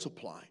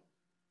multiply.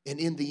 And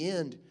in the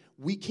end,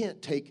 we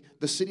can't take,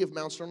 the city of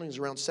Mount Sterling is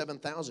around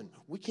 7,000.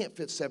 We can't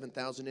fit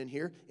 7,000 in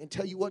here. And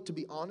tell you what, to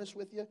be honest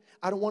with you,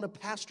 I don't want to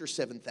pastor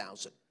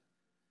 7,000.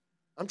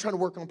 I'm trying to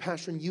work on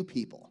pastoring you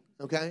people,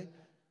 okay?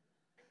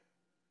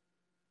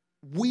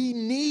 We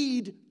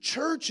need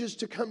churches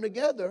to come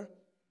together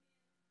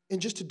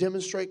and just to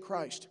demonstrate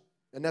Christ.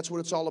 And that's what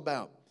it's all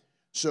about.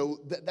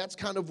 So that's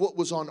kind of what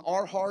was on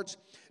our hearts.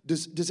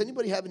 Does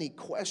anybody have any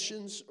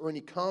questions or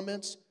any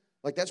comments?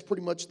 Like that's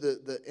pretty much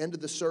the end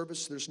of the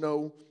service. There's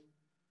no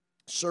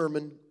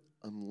sermon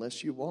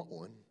unless you want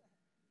one.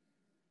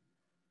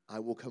 I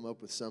will come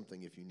up with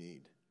something if you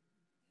need.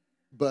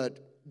 But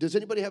does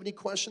anybody have any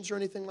questions or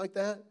anything like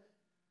that?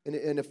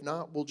 And if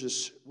not, we'll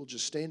just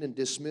stand and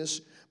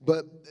dismiss.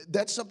 But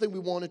that's something we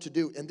wanted to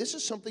do. And this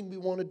is something we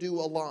want to do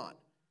a lot,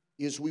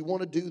 is we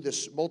want to do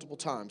this multiple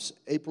times.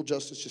 April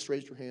Justice, just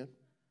raise your hand.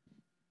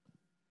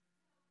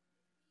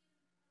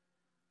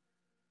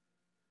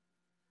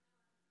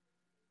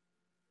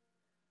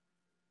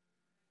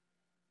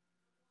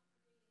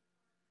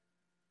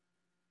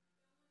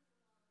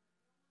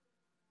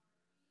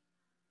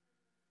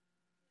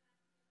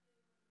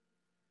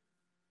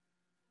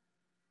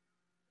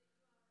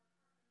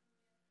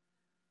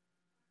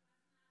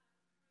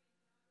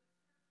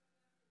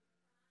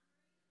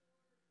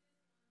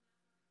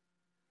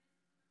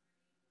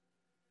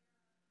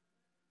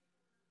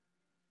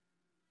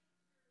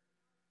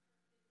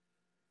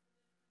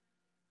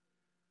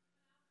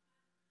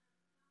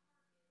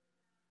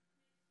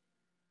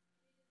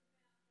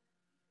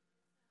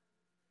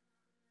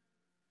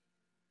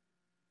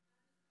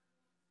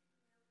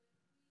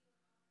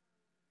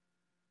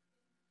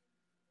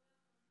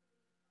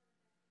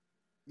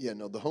 Yeah,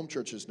 no, the home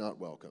church is not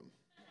welcome.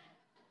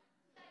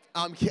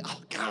 Oh,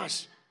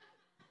 gosh.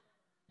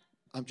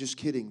 I'm just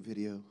kidding,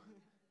 video.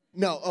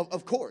 No,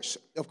 of course,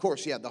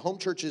 yeah. The home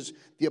church is,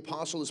 the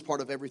apostle is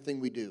part of everything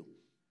we do.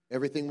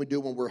 Everything we do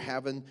when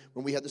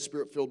we had the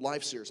Spirit-Filled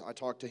Life series, I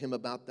talked to him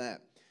about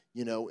that,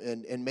 you know,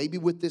 and maybe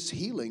with this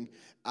healing,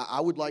 I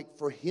would like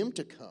for him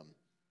to come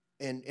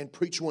and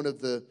preach one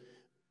of the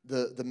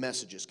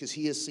messages, because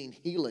he has seen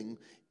healing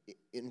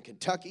in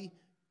Kentucky,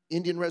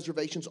 Indian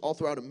reservations, all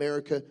throughout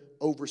America,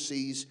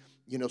 overseas,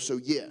 you know, so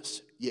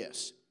yes,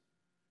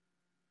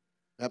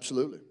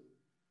 absolutely.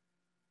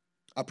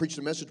 I preached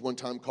a message one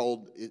time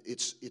called,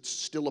 it's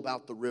still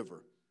about the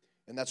river,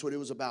 and that's what it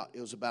was about.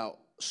 It was about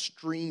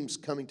streams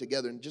coming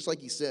together, and just like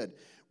he said,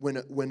 when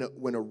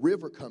a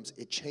river comes,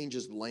 it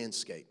changes the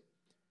landscape.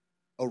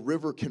 A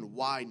river can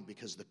widen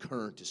because the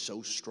current is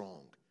so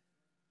strong,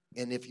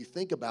 and if you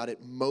think about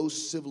it,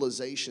 most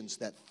civilizations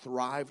that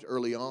thrived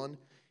early on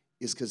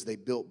is because they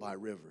built by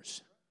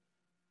rivers.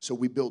 So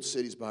we built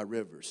cities by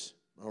rivers.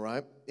 All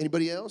right?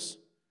 Anybody else?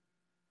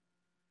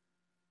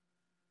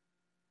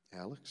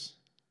 Alex?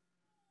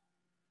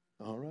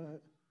 All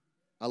right.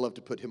 I love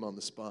to put him on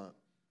the spot.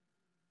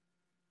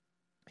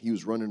 He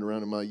was running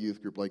around in my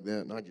youth group like that,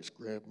 and I just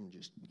grabbed him,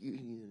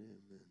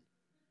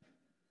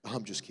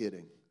 I'm just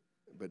kidding.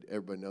 But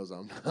everybody knows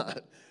I'm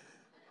not.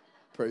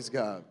 Praise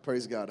God.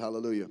 Praise God.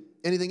 Hallelujah.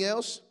 Anything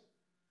else?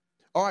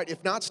 All right.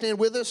 If not, stand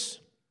with us.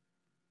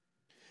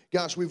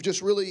 Gosh, we've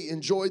just really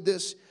enjoyed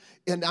this.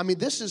 And I mean,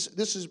 this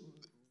is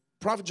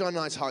Prophet John and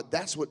I's heart.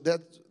 That's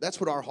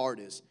what our heart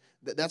is.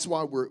 That's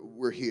why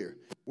we're here.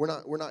 We're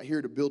not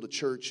here to build a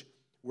church.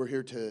 We're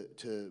here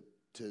to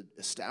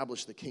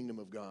establish the kingdom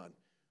of God.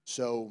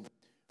 So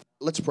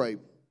let's pray.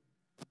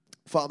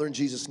 Father, in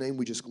Jesus' name,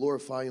 we just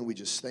glorify and we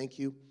just thank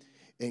you.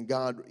 And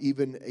God,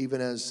 even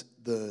as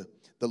the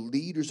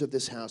leaders of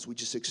this house, we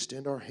just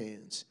extend our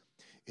hands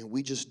and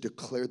we just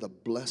declare the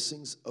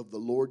blessings of the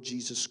Lord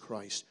Jesus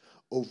Christ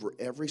over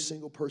every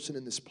single person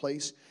in this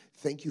place.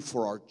 Thank you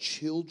for our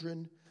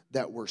children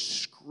that were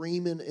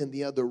screaming in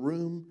the other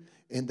room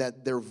and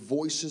that their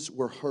voices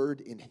were heard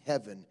in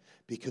heaven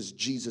because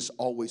Jesus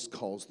always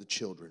calls the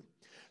children.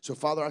 So,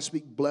 Father, I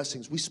speak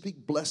blessings. We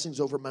speak blessings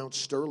over Mount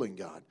Sterling,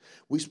 God.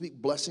 We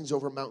speak blessings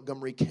over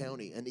Montgomery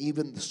County and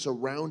even the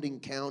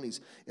surrounding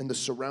counties and the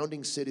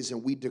surrounding cities,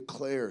 and we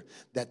declare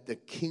that the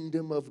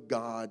kingdom of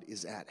God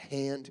is at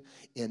hand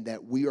and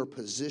that we are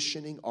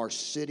positioning our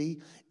city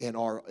and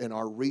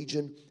our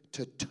region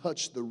to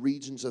touch the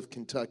regions of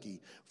Kentucky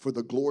for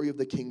the glory of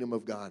the kingdom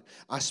of God.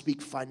 I speak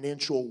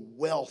financial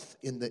wealth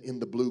in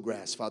the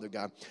bluegrass, Father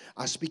God.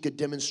 I speak a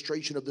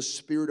demonstration of the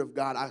Spirit of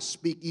God. I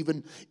speak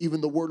even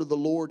the word of the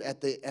Lord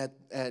at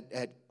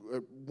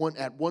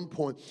one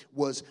point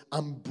was,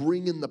 I'm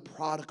bringing the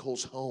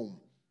prodigals home.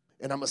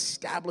 And I'm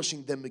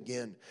establishing them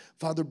again.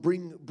 Father,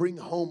 bring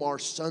home our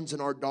sons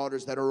and our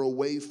daughters that are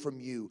away from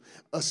you.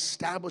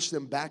 Establish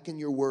them back in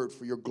your word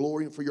for your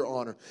glory and for your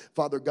honor.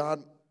 Father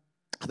God,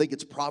 I think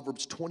it's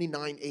Proverbs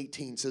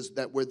 29:18 says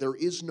that where there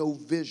is no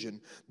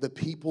vision, the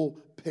people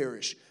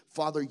perish.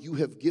 Father, you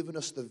have given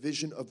us the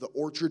vision of the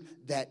orchard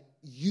that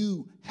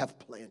you have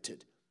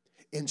planted.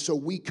 And so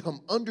we come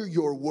under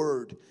your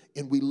word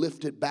and we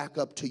lift it back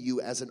up to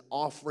you as an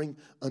offering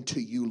unto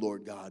you,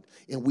 Lord God.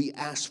 And we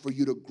ask for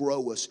you to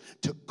grow us,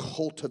 to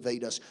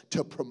cultivate us,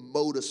 to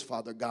promote us,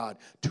 Father God,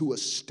 to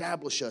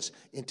establish us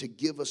and to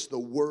give us the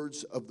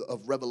words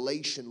of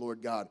revelation,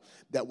 Lord God,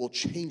 that will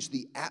change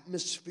the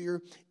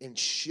atmosphere and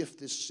shift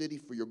this city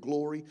for your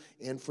glory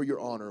and for your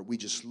honor. We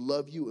just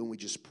love you and we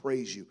just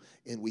praise you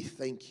and we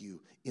thank you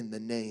in the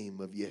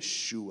name of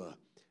Yeshua.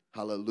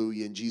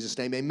 Hallelujah. In Jesus'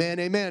 name, amen,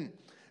 amen.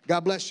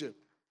 God bless you.